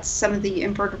 bats, some of the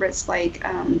invertebrates like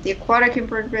the aquatic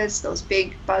invertebrates, those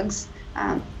big bugs,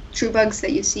 true bugs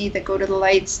that you see that go to the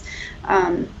lights,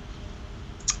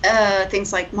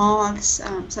 things like moths,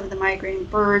 some of the migrating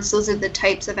birds. Those are the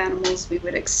types of animals we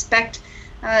would expect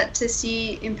to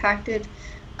see impacted.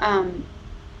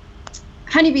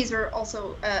 Honeybees are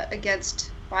also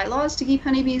against bylaws to keep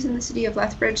honeybees in the city of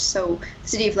Lethbridge, so the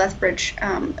city of Lethbridge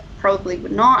probably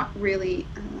would not really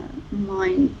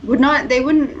they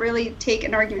wouldn't really take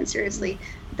an argument seriously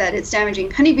that it's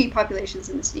damaging honeybee populations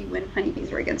in the city when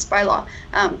honeybees are against bylaw.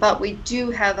 But we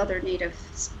do have other native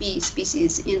bee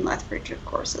species in Lethbridge, of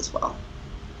course, as well.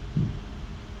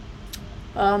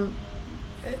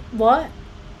 Why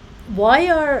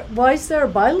is there a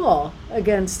bylaw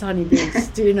against honeybees?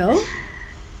 Do you know?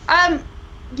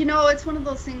 It's one of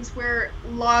those things where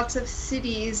lots of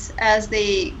cities, as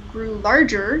they grew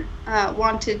larger,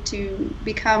 wanted to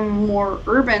become more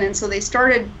urban, and so they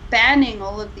started banning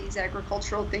all of these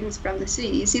agricultural things from the city.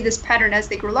 You see this pattern as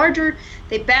they grow larger,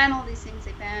 they ban all these things.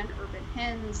 They ban urban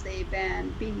hens, they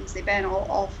ban bees, they ban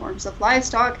all forms of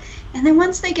livestock, and then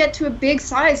once they get to a big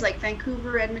size like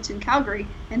Vancouver, Edmonton, Calgary,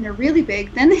 and they're really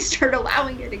big, then they start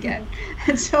allowing it again.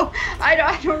 And so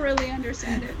I don't really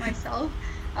understand it myself.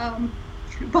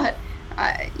 But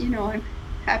I'm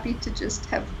happy to just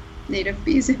have native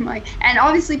bees in my, and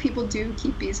obviously people do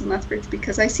keep bees in Lethbridge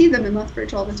because I see them in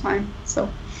Lethbridge all the time. So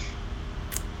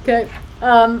okay,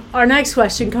 our next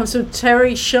question comes from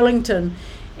Terry Shillington.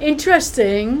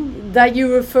 Interesting that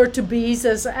you refer to bees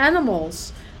as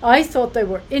animals. I thought they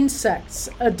were insects,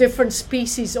 a different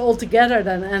species altogether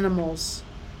than animals.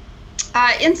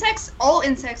 All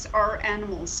insects are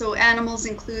animals. So animals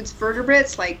includes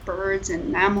vertebrates like birds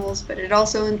and mammals, but it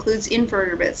also includes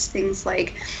invertebrates, things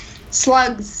like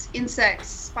slugs, insects,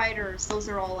 spiders. Those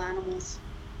are all animals.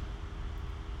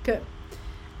 Okay.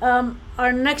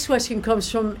 Our next question comes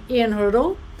from Ian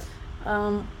Hurdle.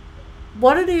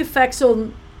 What are the effects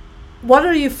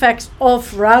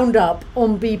of Roundup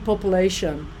on bee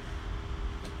population?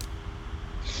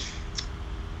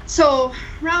 So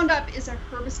Roundup is a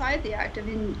herbicide. The active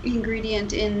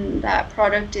ingredient in that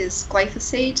product is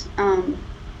glyphosate,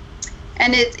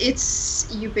 and it's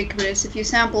ubiquitous. If you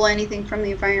sample anything from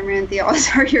the environment, the odds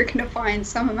are you're going to find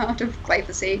some amount of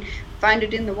glyphosate. We find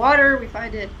it in the water. We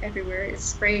find it everywhere. It's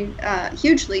sprayed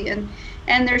hugely, and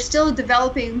they're still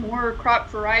developing more crop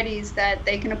varieties that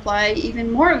they can apply even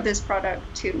more of this product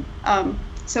to.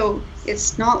 So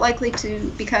it's not likely to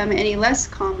become any less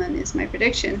common, is my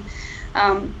prediction.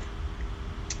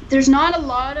 There's not a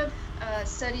lot of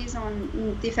studies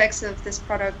on the effects of this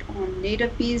product on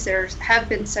native bees. There have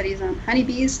been studies on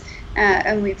honeybees,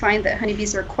 and we find that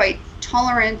honeybees are quite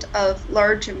tolerant of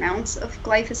large amounts of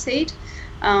glyphosate.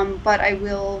 But I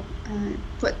will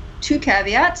put two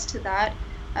caveats to that.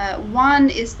 One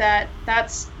is that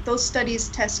those studies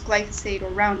test glyphosate or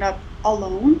Roundup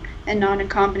alone and not in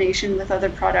combination with other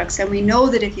products. And we know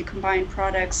that if you combine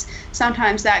products,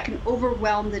 sometimes that can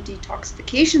overwhelm the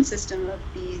detoxification system of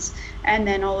bees, and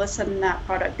then all of a sudden that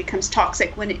product becomes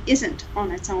toxic when it isn't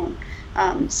on its own.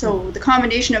 So the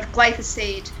combination of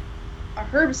glyphosate, a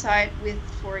herbicide, with,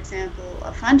 for example,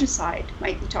 a fungicide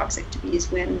might be toxic to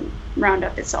bees when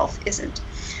Roundup itself isn't.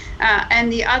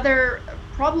 And the other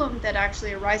problem that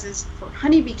actually arises for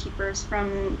honeybee keepers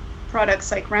from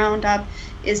products like Roundup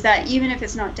is that even if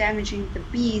it's not damaging the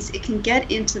bees, it can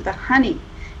get into the honey.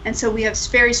 And so we have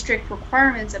very strict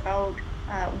requirements about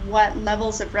what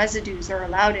levels of residues are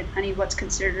allowed in honey, what's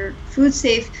considered food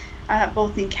safe,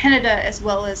 both in Canada as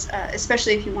well as,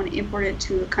 especially if you want to import it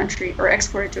to a country or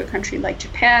export it to a country like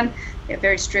Japan. They have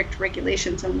very strict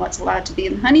regulations on what's allowed to be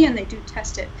in the honey, and they do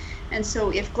test it. And so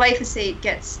if glyphosate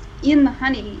gets in the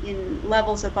honey in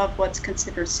levels above what's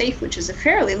considered safe, which is a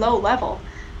fairly low level,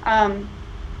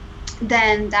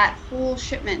 then that whole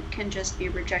shipment can just be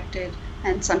rejected.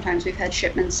 And sometimes we've had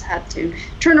shipments had to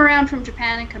turn around from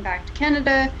Japan and come back to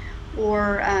Canada,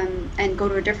 or and go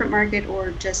to a different market,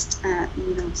 or just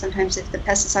sometimes if the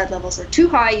pesticide levels are too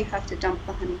high, you have to dump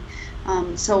the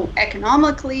honey. So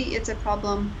economically, it's a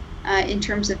problem. In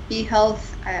terms of bee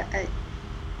health,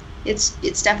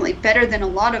 it's definitely better than a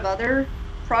lot of other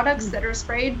products that are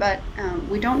sprayed, but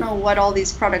we don't know what all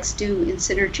these products do in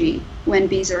synergy when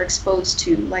bees are exposed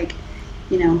to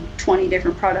 20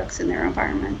 different products in their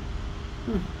environment.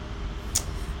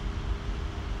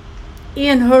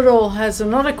 Ian Hurdle has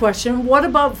another question. What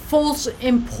about false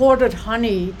imported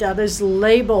honey that is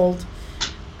labeled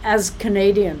as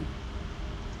Canadian?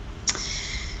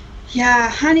 Yeah,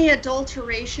 honey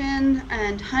adulteration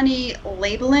and honey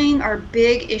labeling are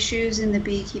big issues in the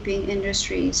beekeeping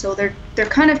industry. So they're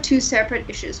kind of two separate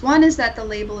issues. One is that the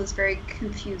label is very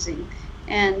confusing,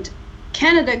 and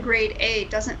Canada grade A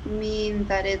doesn't mean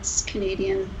that it's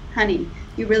Canadian honey.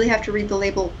 You really have to read the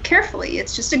label carefully.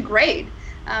 It's just a grade.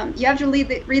 You have to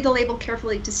read the label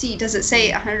carefully to see, does it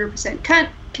say 100%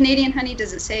 Canadian honey?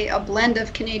 Does it say a blend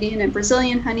of Canadian and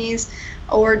Brazilian honeys?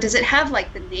 Or does it have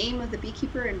the name of the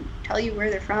beekeeper and tell you where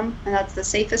they're from? And that's the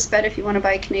safest bet if you want to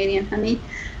buy Canadian honey.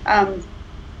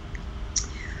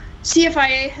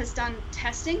 CFIA has done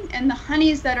testing, and the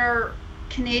honeys that are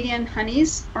Canadian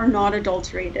honeys are not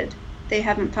adulterated. They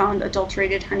haven't found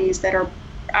adulterated honeys that are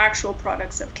actual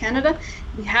products of Canada.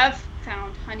 We have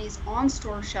found honeys on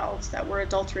store shelves that were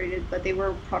adulterated, but they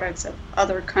were products of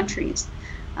other countries.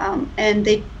 And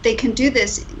they can do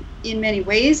this in many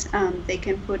ways. They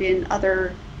can put in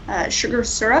other sugar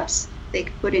syrups. They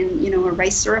could put in, a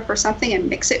rice syrup or something and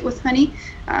mix it with honey,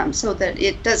 so that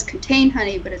it does contain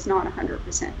honey, but it's not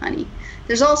 100% honey.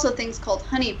 There's also things called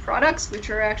honey products, which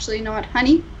are actually not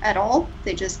honey at all.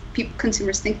 They just,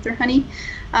 consumers think they're honey.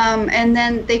 And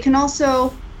then they can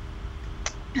also,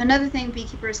 another thing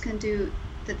beekeepers can do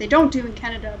that they don't do in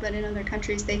Canada, but in other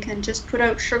countries, they can just put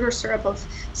out sugar syrup of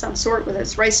some sort, whether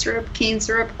it's rice syrup, cane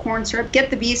syrup, corn syrup, get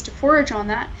the bees to forage on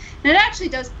that. And it actually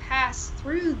does pass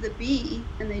through the bee,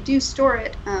 and they do store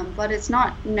it, but it's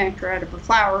not nectar out of a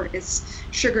flower, it's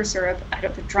sugar syrup out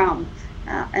of a drum.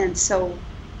 And so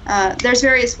there's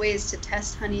various ways to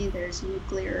test honey. There's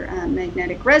nuclear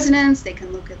magnetic resonance. They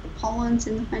can look at the pollens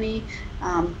in the honey.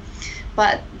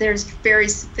 But there's very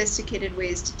sophisticated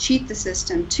ways to cheat the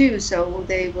system too. So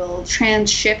they will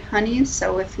transship honey.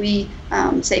 So if we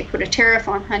say put a tariff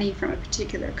on honey from a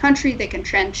particular country, they can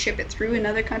transship it through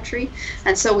another country.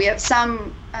 And so we have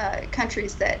some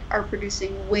countries that are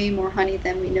producing way more honey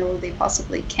than we know they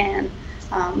possibly can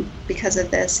because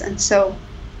of this. And so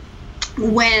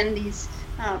when these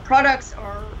products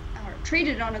are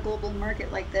traded on a global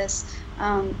market like this,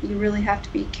 you really have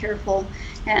to be careful.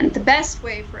 And the best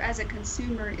way for as a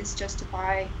consumer is just to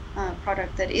buy a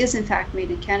product that is in fact made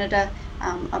in Canada.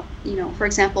 For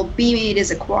example, Bee Made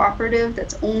is a cooperative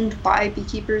that's owned by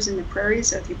beekeepers in the prairies.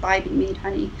 So if you buy Bee Made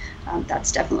honey,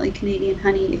 that's definitely Canadian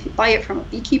honey. If you buy it from a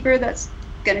beekeeper, that's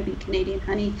going to be Canadian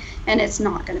honey, and it's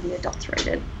not going to be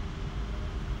adulterated.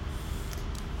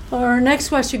 Our next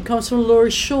question comes from Laurie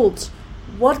Schultz.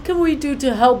 What can we do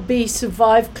to help bees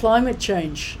survive climate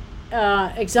change?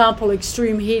 Example,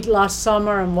 extreme heat last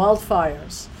summer and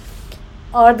wildfires.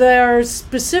 Are there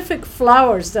specific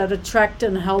flowers that attract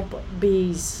and help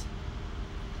bees?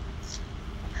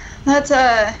 That's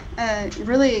a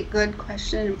really good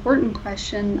question, important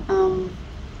question.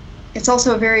 it's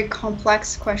also a very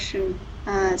complex question.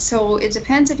 So it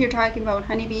depends if you're talking about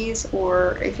honeybees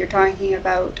or if you're talking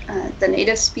about the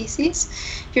native species.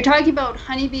 If you're talking about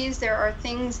honeybees, there are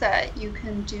things that you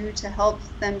can do to help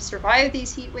them survive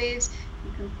these heat waves.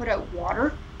 You can put out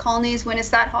water. Colonies, when it's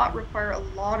that hot, require a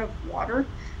lot of water.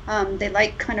 They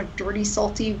like kind of dirty,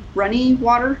 salty, runny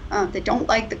water. They don't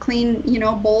like the clean,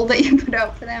 bowl that you put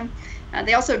out for them.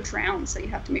 They also drown, so you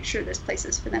have to make sure there's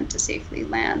places for them to safely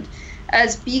land.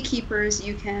 As beekeepers,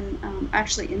 you can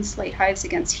actually insulate hives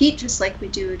against heat, just like we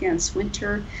do against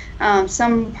winter.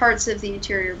 Some parts of the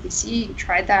interior of BC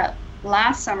tried that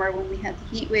last summer when we had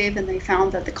the heat wave, and they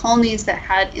found that the colonies that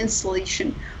had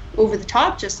insulation over the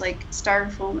top, just like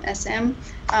Styrofoam SM,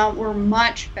 were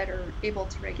much better able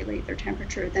to regulate their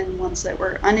temperature than ones that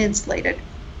were uninsulated.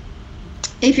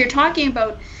 If you're talking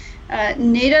about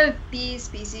native bee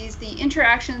species, the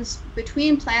interactions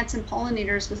between plants and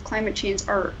pollinators with climate change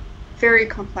are very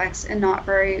complex and not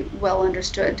very well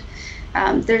understood.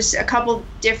 There's a couple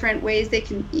different ways they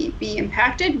can be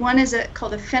impacted. One is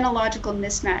called a phenological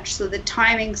mismatch, so the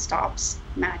timing stops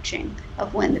matching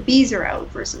of when the bees are out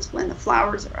versus when the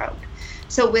flowers are out.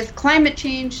 So with climate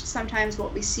change, sometimes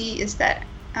what we see is that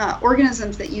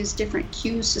organisms that use different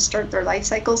cues to start their life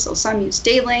cycle, so some use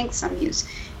day length, some use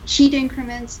heat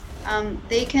increments,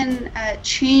 they can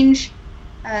change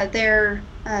their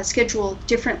schedule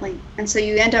differently. And so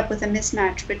you end up with a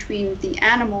mismatch between the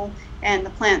animal and the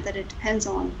plant that it depends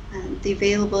on, and the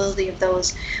availability of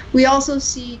those. We also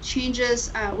see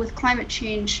changes with climate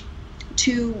change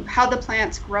to how the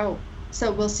plants grow. So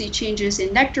we'll see changes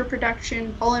in nectar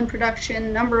production, pollen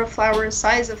production, number of flowers,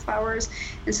 size of flowers.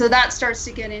 And so that starts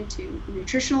to get into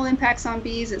nutritional impacts on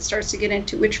bees. It starts to get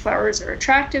into which flowers are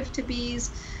attractive to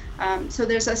bees. So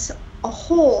there's a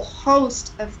whole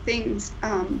host of things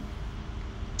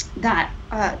that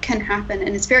can happen,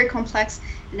 and it's very complex,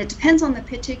 and it depends on the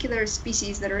particular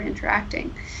species that are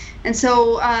interacting. And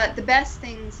so the best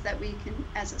things that we can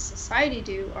as a society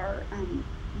do are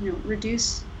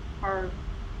reduce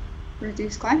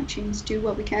climate change, do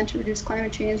what we can to reduce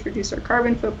climate change, reduce our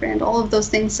carbon footprint, all of those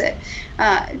things that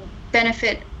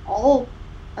benefit all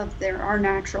of our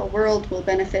natural world will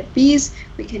benefit bees.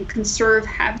 We can conserve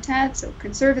habitat, so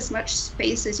conserve as much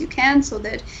space as you can, so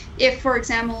that if, for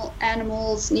example,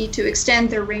 animals need to extend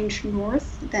their range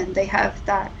north, then they have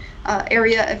that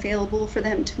area available for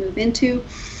them to move into.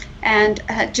 And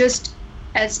just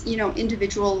as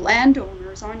individual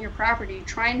landowners on your property,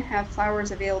 try and have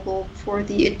flowers available for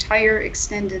the entire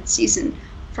extended season,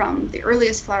 from the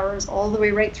earliest flowers all the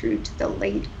way right through to the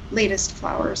latest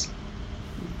flowers.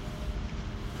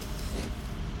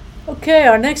 Okay,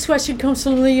 our next question comes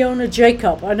from Leona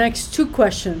Jacob. Our next two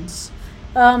questions.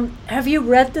 Have you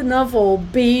read the novel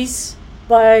Bees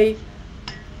by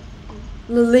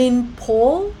Lillian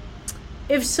Paul?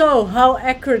 If so, how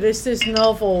accurate is this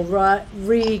novel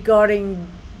regarding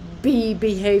bee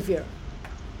behavior?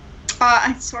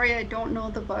 I'm sorry, I don't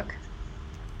know the book.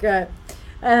 Okay.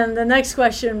 And the next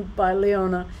question by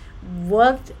Leona.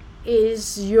 What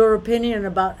is your opinion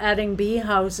about adding bee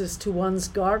houses to one's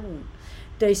garden?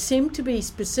 They seem to be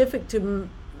specific to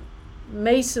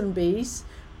mason bees,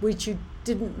 which you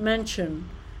didn't mention.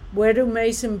 Where do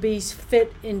mason bees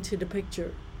fit into the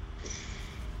picture?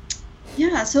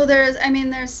 Yeah, so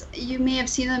you may have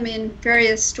seen them in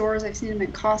various stores. I've seen them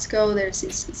at Costco. There's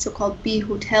these so-called bee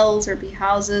hotels or bee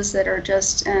houses that are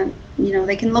just,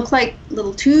 they can look like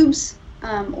little tubes,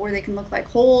 or they can look like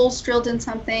holes drilled in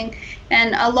something.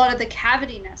 And a lot of the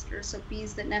cavity nesters, so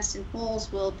bees that nest in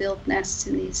holes, will build nests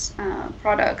in these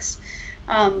products.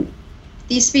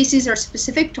 These species are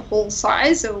specific to hole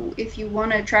size, so if you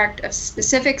want to attract a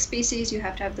specific species, you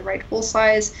have to have the right hole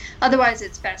size. Otherwise,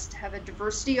 it's best to have a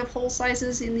diversity of hole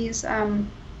sizes in these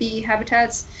bee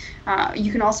habitats.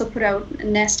 You can also put out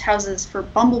nest houses for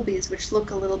bumblebees, which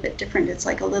look a little bit different. It's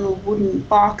like a little wooden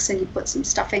box, and you put some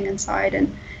stuffing inside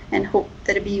and hope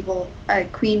that a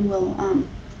queen will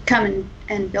come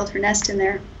and build her nest in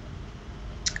there.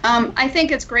 I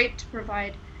think it's great to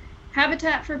provide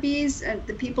habitat for bees.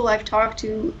 The people I've talked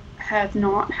to have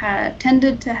not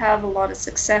tended to have a lot of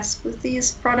success with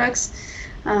these products.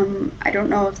 I don't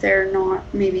know if they're not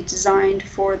maybe designed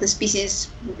for the species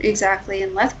exactly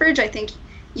in Lethbridge. I think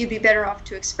you'd be better off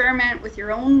to experiment with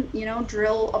your own,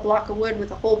 drill a block of wood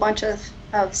with a whole bunch of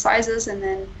sizes and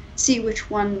then see which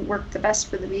one worked the best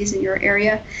for the bees in your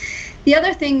area. The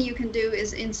other thing you can do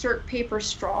is insert paper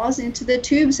straws into the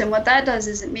tubes, and what that does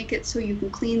is it make it so you can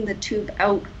clean the tube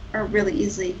out really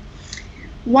easily.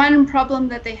 One problem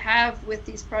that they have with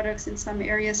these products in some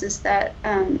areas is that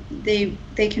they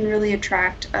can really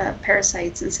attract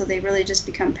parasites, and so they really just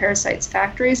become parasites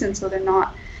factories, and so they're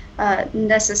not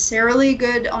necessarily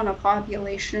good on a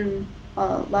population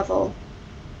level.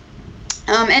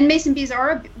 And mason bees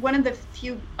are one of the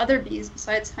few other bees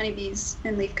besides honeybees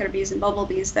and leafcutter bees and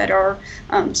bumblebees that are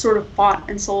sort of bought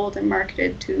and sold and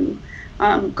marketed to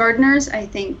gardeners. I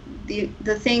think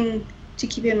the thing to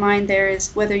keep in mind there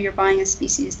is whether you're buying a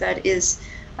species that is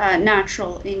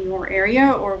natural in your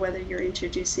area or whether you're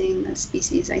introducing a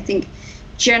species. I think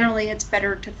generally it's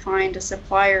better to find a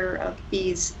supplier of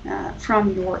bees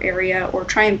from your area or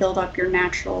try and build up your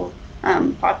natural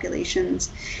populations.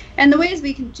 And the ways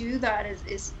we can do that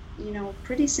is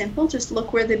pretty simple. Just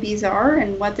look where the bees are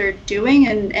and what they're doing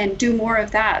and do more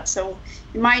of that. So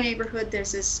in my neighborhood,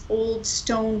 there's this old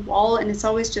stone wall and it's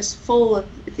always just full of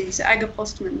these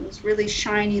agapostemon, those really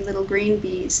shiny little green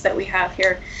bees that we have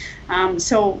here.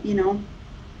 So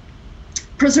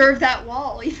preserve that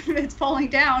wall, even if it's falling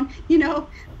down,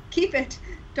 keep it,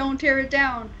 don't tear it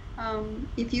down.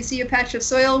 If you see a patch of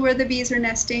soil where the bees are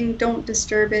nesting, don't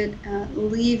disturb it.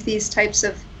 Leave these types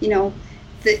of,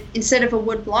 instead of a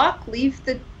wood block, leave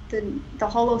the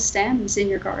hollow stems in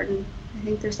your garden. I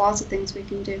think there's lots of things we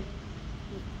can do.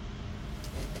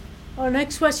 Our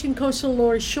next question comes from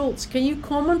Lori Schultz. Can you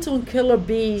comment on killer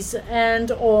bees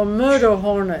and or murder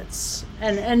hornets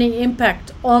and any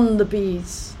impact on the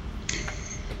bees?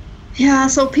 Yeah,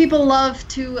 so people love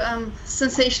to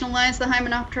sensationalize the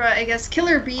Hymenoptera. I guess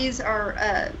killer bees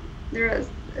are they're a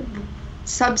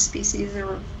subspecies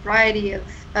or a variety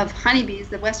of honeybees.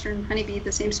 The western honeybee,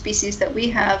 the same species that we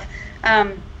have,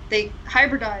 they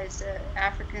hybridized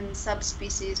African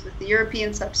subspecies with the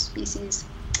European subspecies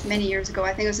many years ago.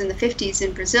 I think it was in the 50s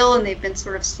in Brazil, and they've been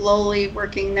sort of slowly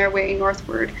working their way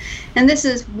northward. And this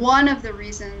is one of the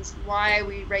reasons why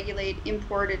we regulate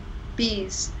imported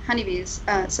bees, honeybees,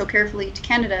 so carefully to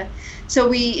Canada. So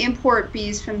we import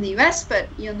bees from the US, but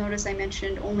you'll notice I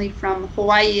mentioned only from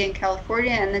Hawaii and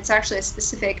California, and it's actually a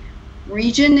specific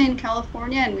region in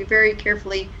California, and we very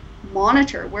carefully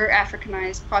monitor where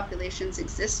Africanized populations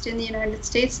exist in the United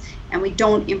States, and we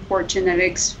don't import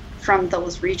genetics from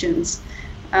those regions.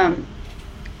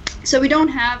 So we don't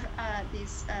have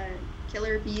these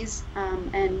killer bees,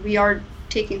 and we are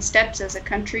taking steps as a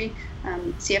country.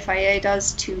 CFIA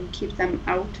does to keep them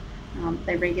out.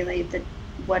 They regulate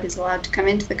what is allowed to come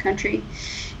into the country.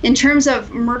 In terms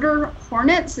of murder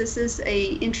hornets, this is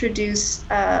a introduced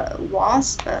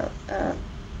wasp,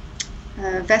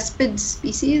 Vespid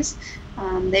species.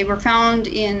 They were found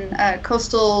in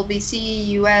coastal BC,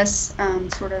 US,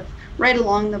 sort of right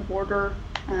along the border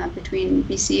between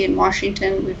BC and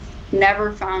Washington. We've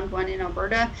never found one in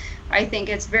Alberta. I think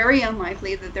it's very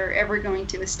unlikely that they're ever going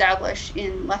to establish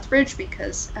in Lethbridge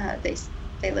because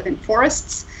they live in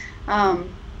forests.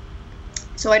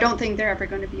 So I don't think they're ever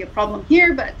going to be a problem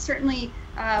here, but certainly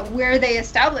where they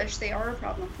establish, they are a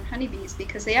problem for honeybees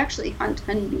because they actually hunt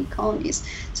honeybee colonies.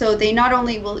 So they not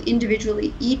only will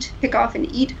individually pick off and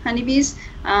eat honeybees,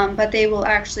 but they will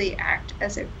actually act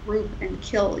as a group and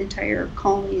kill entire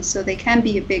colonies. So they can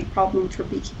be a big problem for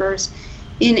beekeepers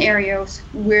in areas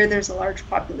where there's a large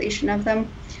population of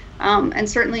them. And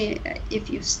certainly if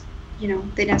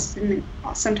they nest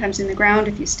sometimes in the ground.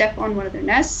 If you step on one of their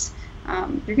nests,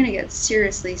 you're going to get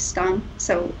seriously stung.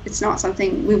 So it's not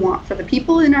something we want for the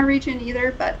people in our region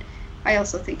either, but I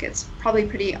also think it's probably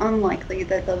pretty unlikely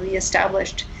that they'll be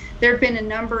established. There have been a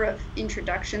number of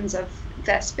introductions of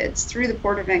vespids through the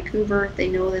Port of Vancouver. They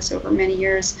know this over many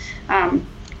years.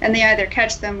 And they either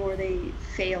catch them or they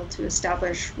fail to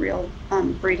establish real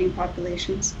breeding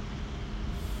populations.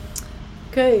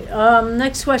 Okay,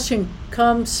 next question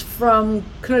comes from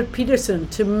Knut Peterson.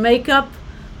 To make up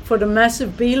for the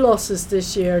massive bee losses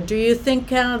this year, do you think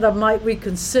Canada might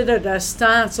reconsider their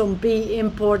stance on bee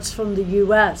imports from the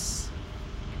US?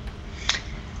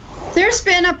 There's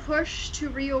been a push to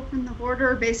reopen the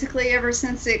border basically ever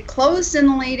since it closed in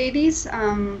the late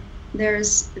 80s.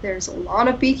 There's a lot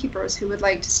of beekeepers who would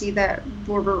like to see that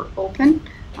border open.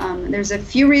 There's a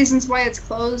few reasons why it's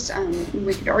closed.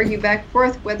 We could argue back and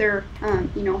forth whether,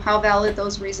 how valid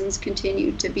those reasons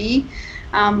continue to be.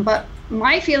 But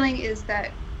my feeling is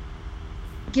that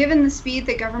given the speed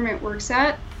that government works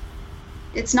at,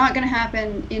 it's not going to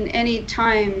happen in any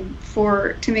time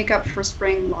to make up for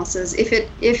spring losses. If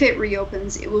it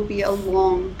reopens, it will be a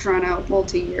long, drawn-out,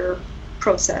 multi-year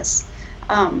process.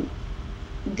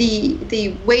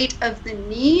 The weight of the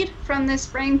need from this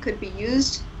spring could be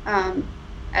used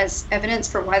as evidence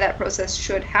for why that process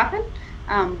should happen,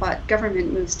 but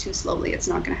government moves too slowly. It's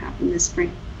not going to happen this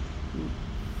spring.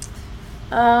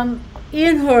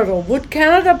 Ian Hurdle, would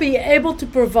Canada be able to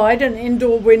provide an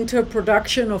indoor winter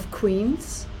production of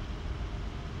queens?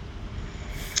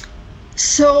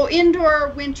 So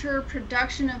indoor winter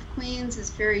production of queens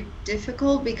is very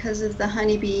difficult because of the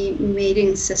honeybee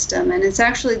mating system, and it's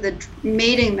actually the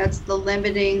mating that's the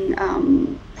limiting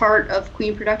part of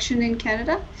queen production in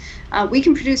Canada. We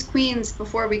can produce queens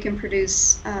before we can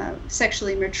produce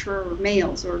sexually mature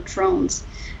males or drones,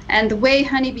 and the way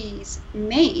honeybees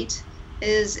mate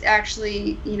is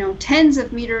actually, tens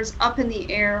of meters up in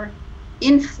the air,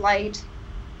 in flight,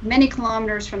 many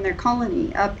kilometers from their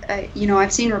colony.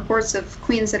 I've seen reports of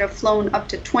queens that have flown up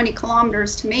to 20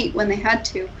 kilometers to mate when they had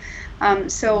to.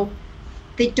 So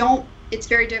it's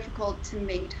very difficult to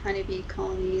mate honeybee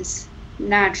colonies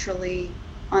naturally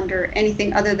under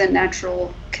anything other than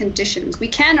natural conditions. We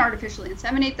can artificially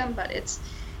inseminate them, but it's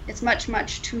much,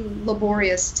 much too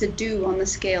laborious to do on the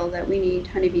scale that we need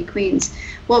honeybee queens.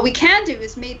 What we can do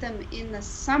is mate them in the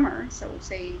summer, so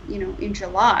say, in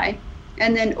July,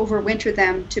 and then overwinter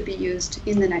them to be used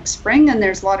in the next spring. And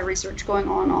there's a lot of research going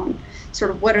on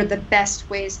sort of what are the best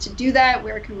ways to do that,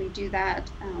 where can we do that,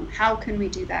 how can we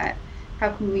do that,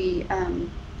 how can we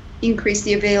increase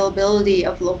the availability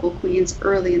of local queens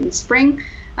early in the spring.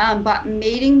 But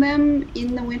mating them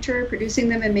in the winter, producing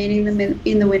them and mating them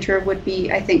in the winter would be,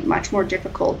 I think, much more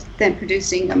difficult than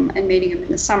producing them and mating them in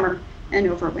the summer and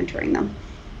overwintering them.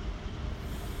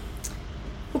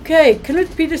 Okay,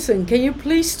 Knut Petersen, can you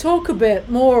please talk a bit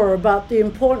more about the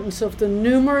importance of the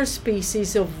numerous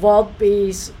species of wild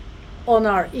bees on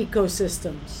our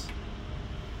ecosystems?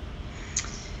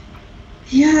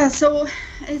 Yeah, so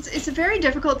it's a very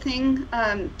difficult thing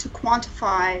to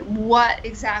quantify what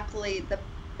exactly the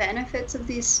benefits of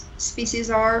these species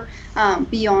are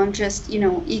beyond just,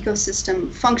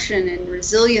 ecosystem function and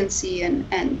resiliency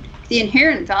and the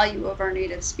inherent value of our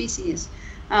native species.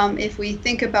 If we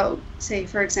think about, say,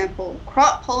 for example,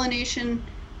 crop pollination,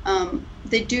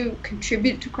 they do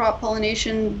contribute to crop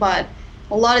pollination, but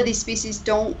a lot of these species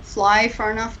don't fly far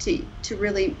enough to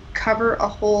really cover a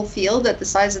whole field at the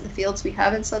size of the fields we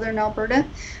have in southern Alberta.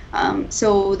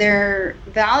 So their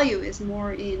value is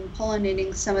more in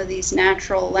pollinating some of these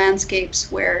natural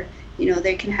landscapes where,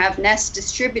 they can have nests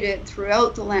distributed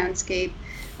throughout the landscape,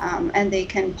 and they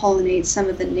can pollinate some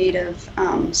of the native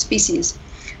species.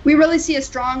 We really see a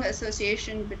strong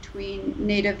association between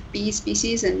native bee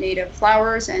species and native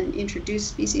flowers and introduced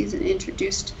species and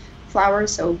introduced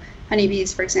flowers. So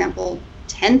honeybees, for example,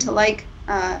 tend to like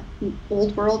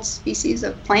old world species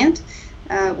of plant,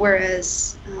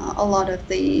 whereas a lot of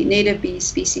the native bee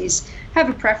species have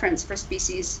a preference for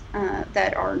species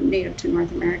that are native to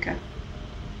North America.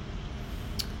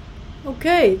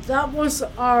 Okay, that was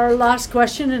our last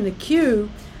question in the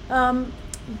queue.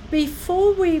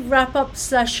 Before we wrap up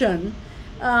session,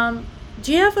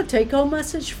 do you have a take-home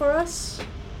message for us?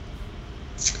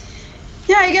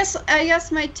 Yeah, I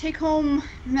guess my take-home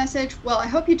message, well, I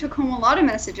hope you took home a lot of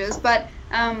messages, but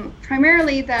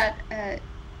primarily that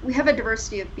we have a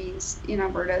diversity of bees in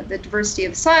Alberta, the diversity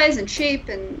of size and shape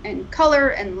and color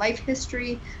and life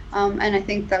history, and I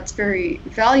think that's very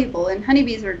valuable. And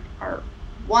honeybees are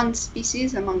one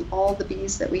species among all the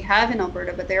bees that we have in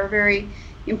Alberta, but they're a very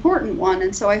important one,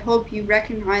 and so I hope you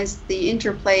recognize the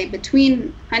interplay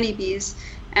between honeybees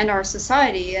and our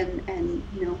society, and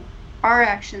our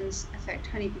actions affect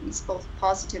honeybees both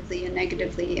positively and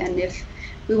negatively. And if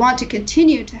we want to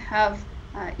continue to have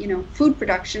food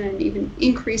production and even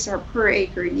increase our per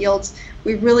acre yields,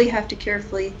 we really have to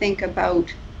carefully think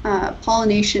about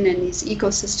pollination and these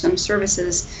ecosystem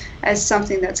services as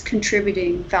something that's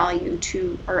contributing value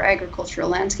to our agricultural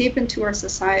landscape and to our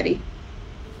society.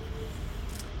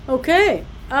 Okay,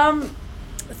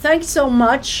 thanks so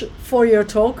much for your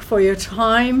talk, for your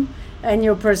time and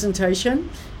your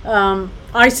presentation.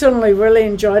 I certainly really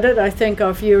enjoyed it. I think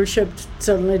our viewership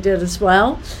certainly did as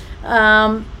well.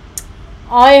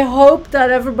 I hope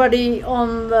that everybody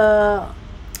in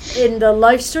the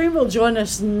live stream will join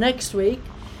us next week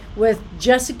with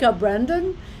Jessica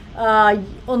Brendan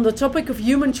on the topic of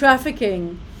human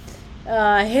trafficking,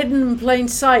 hidden in plain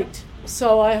sight.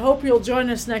 So I hope you'll join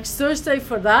us next Thursday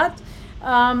for that.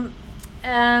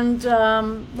 And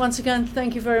once again,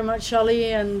 thank you very much,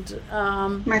 Shelley. And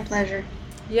my pleasure.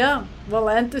 Yeah, we'll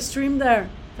end the stream there.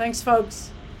 Thanks,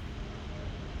 folks.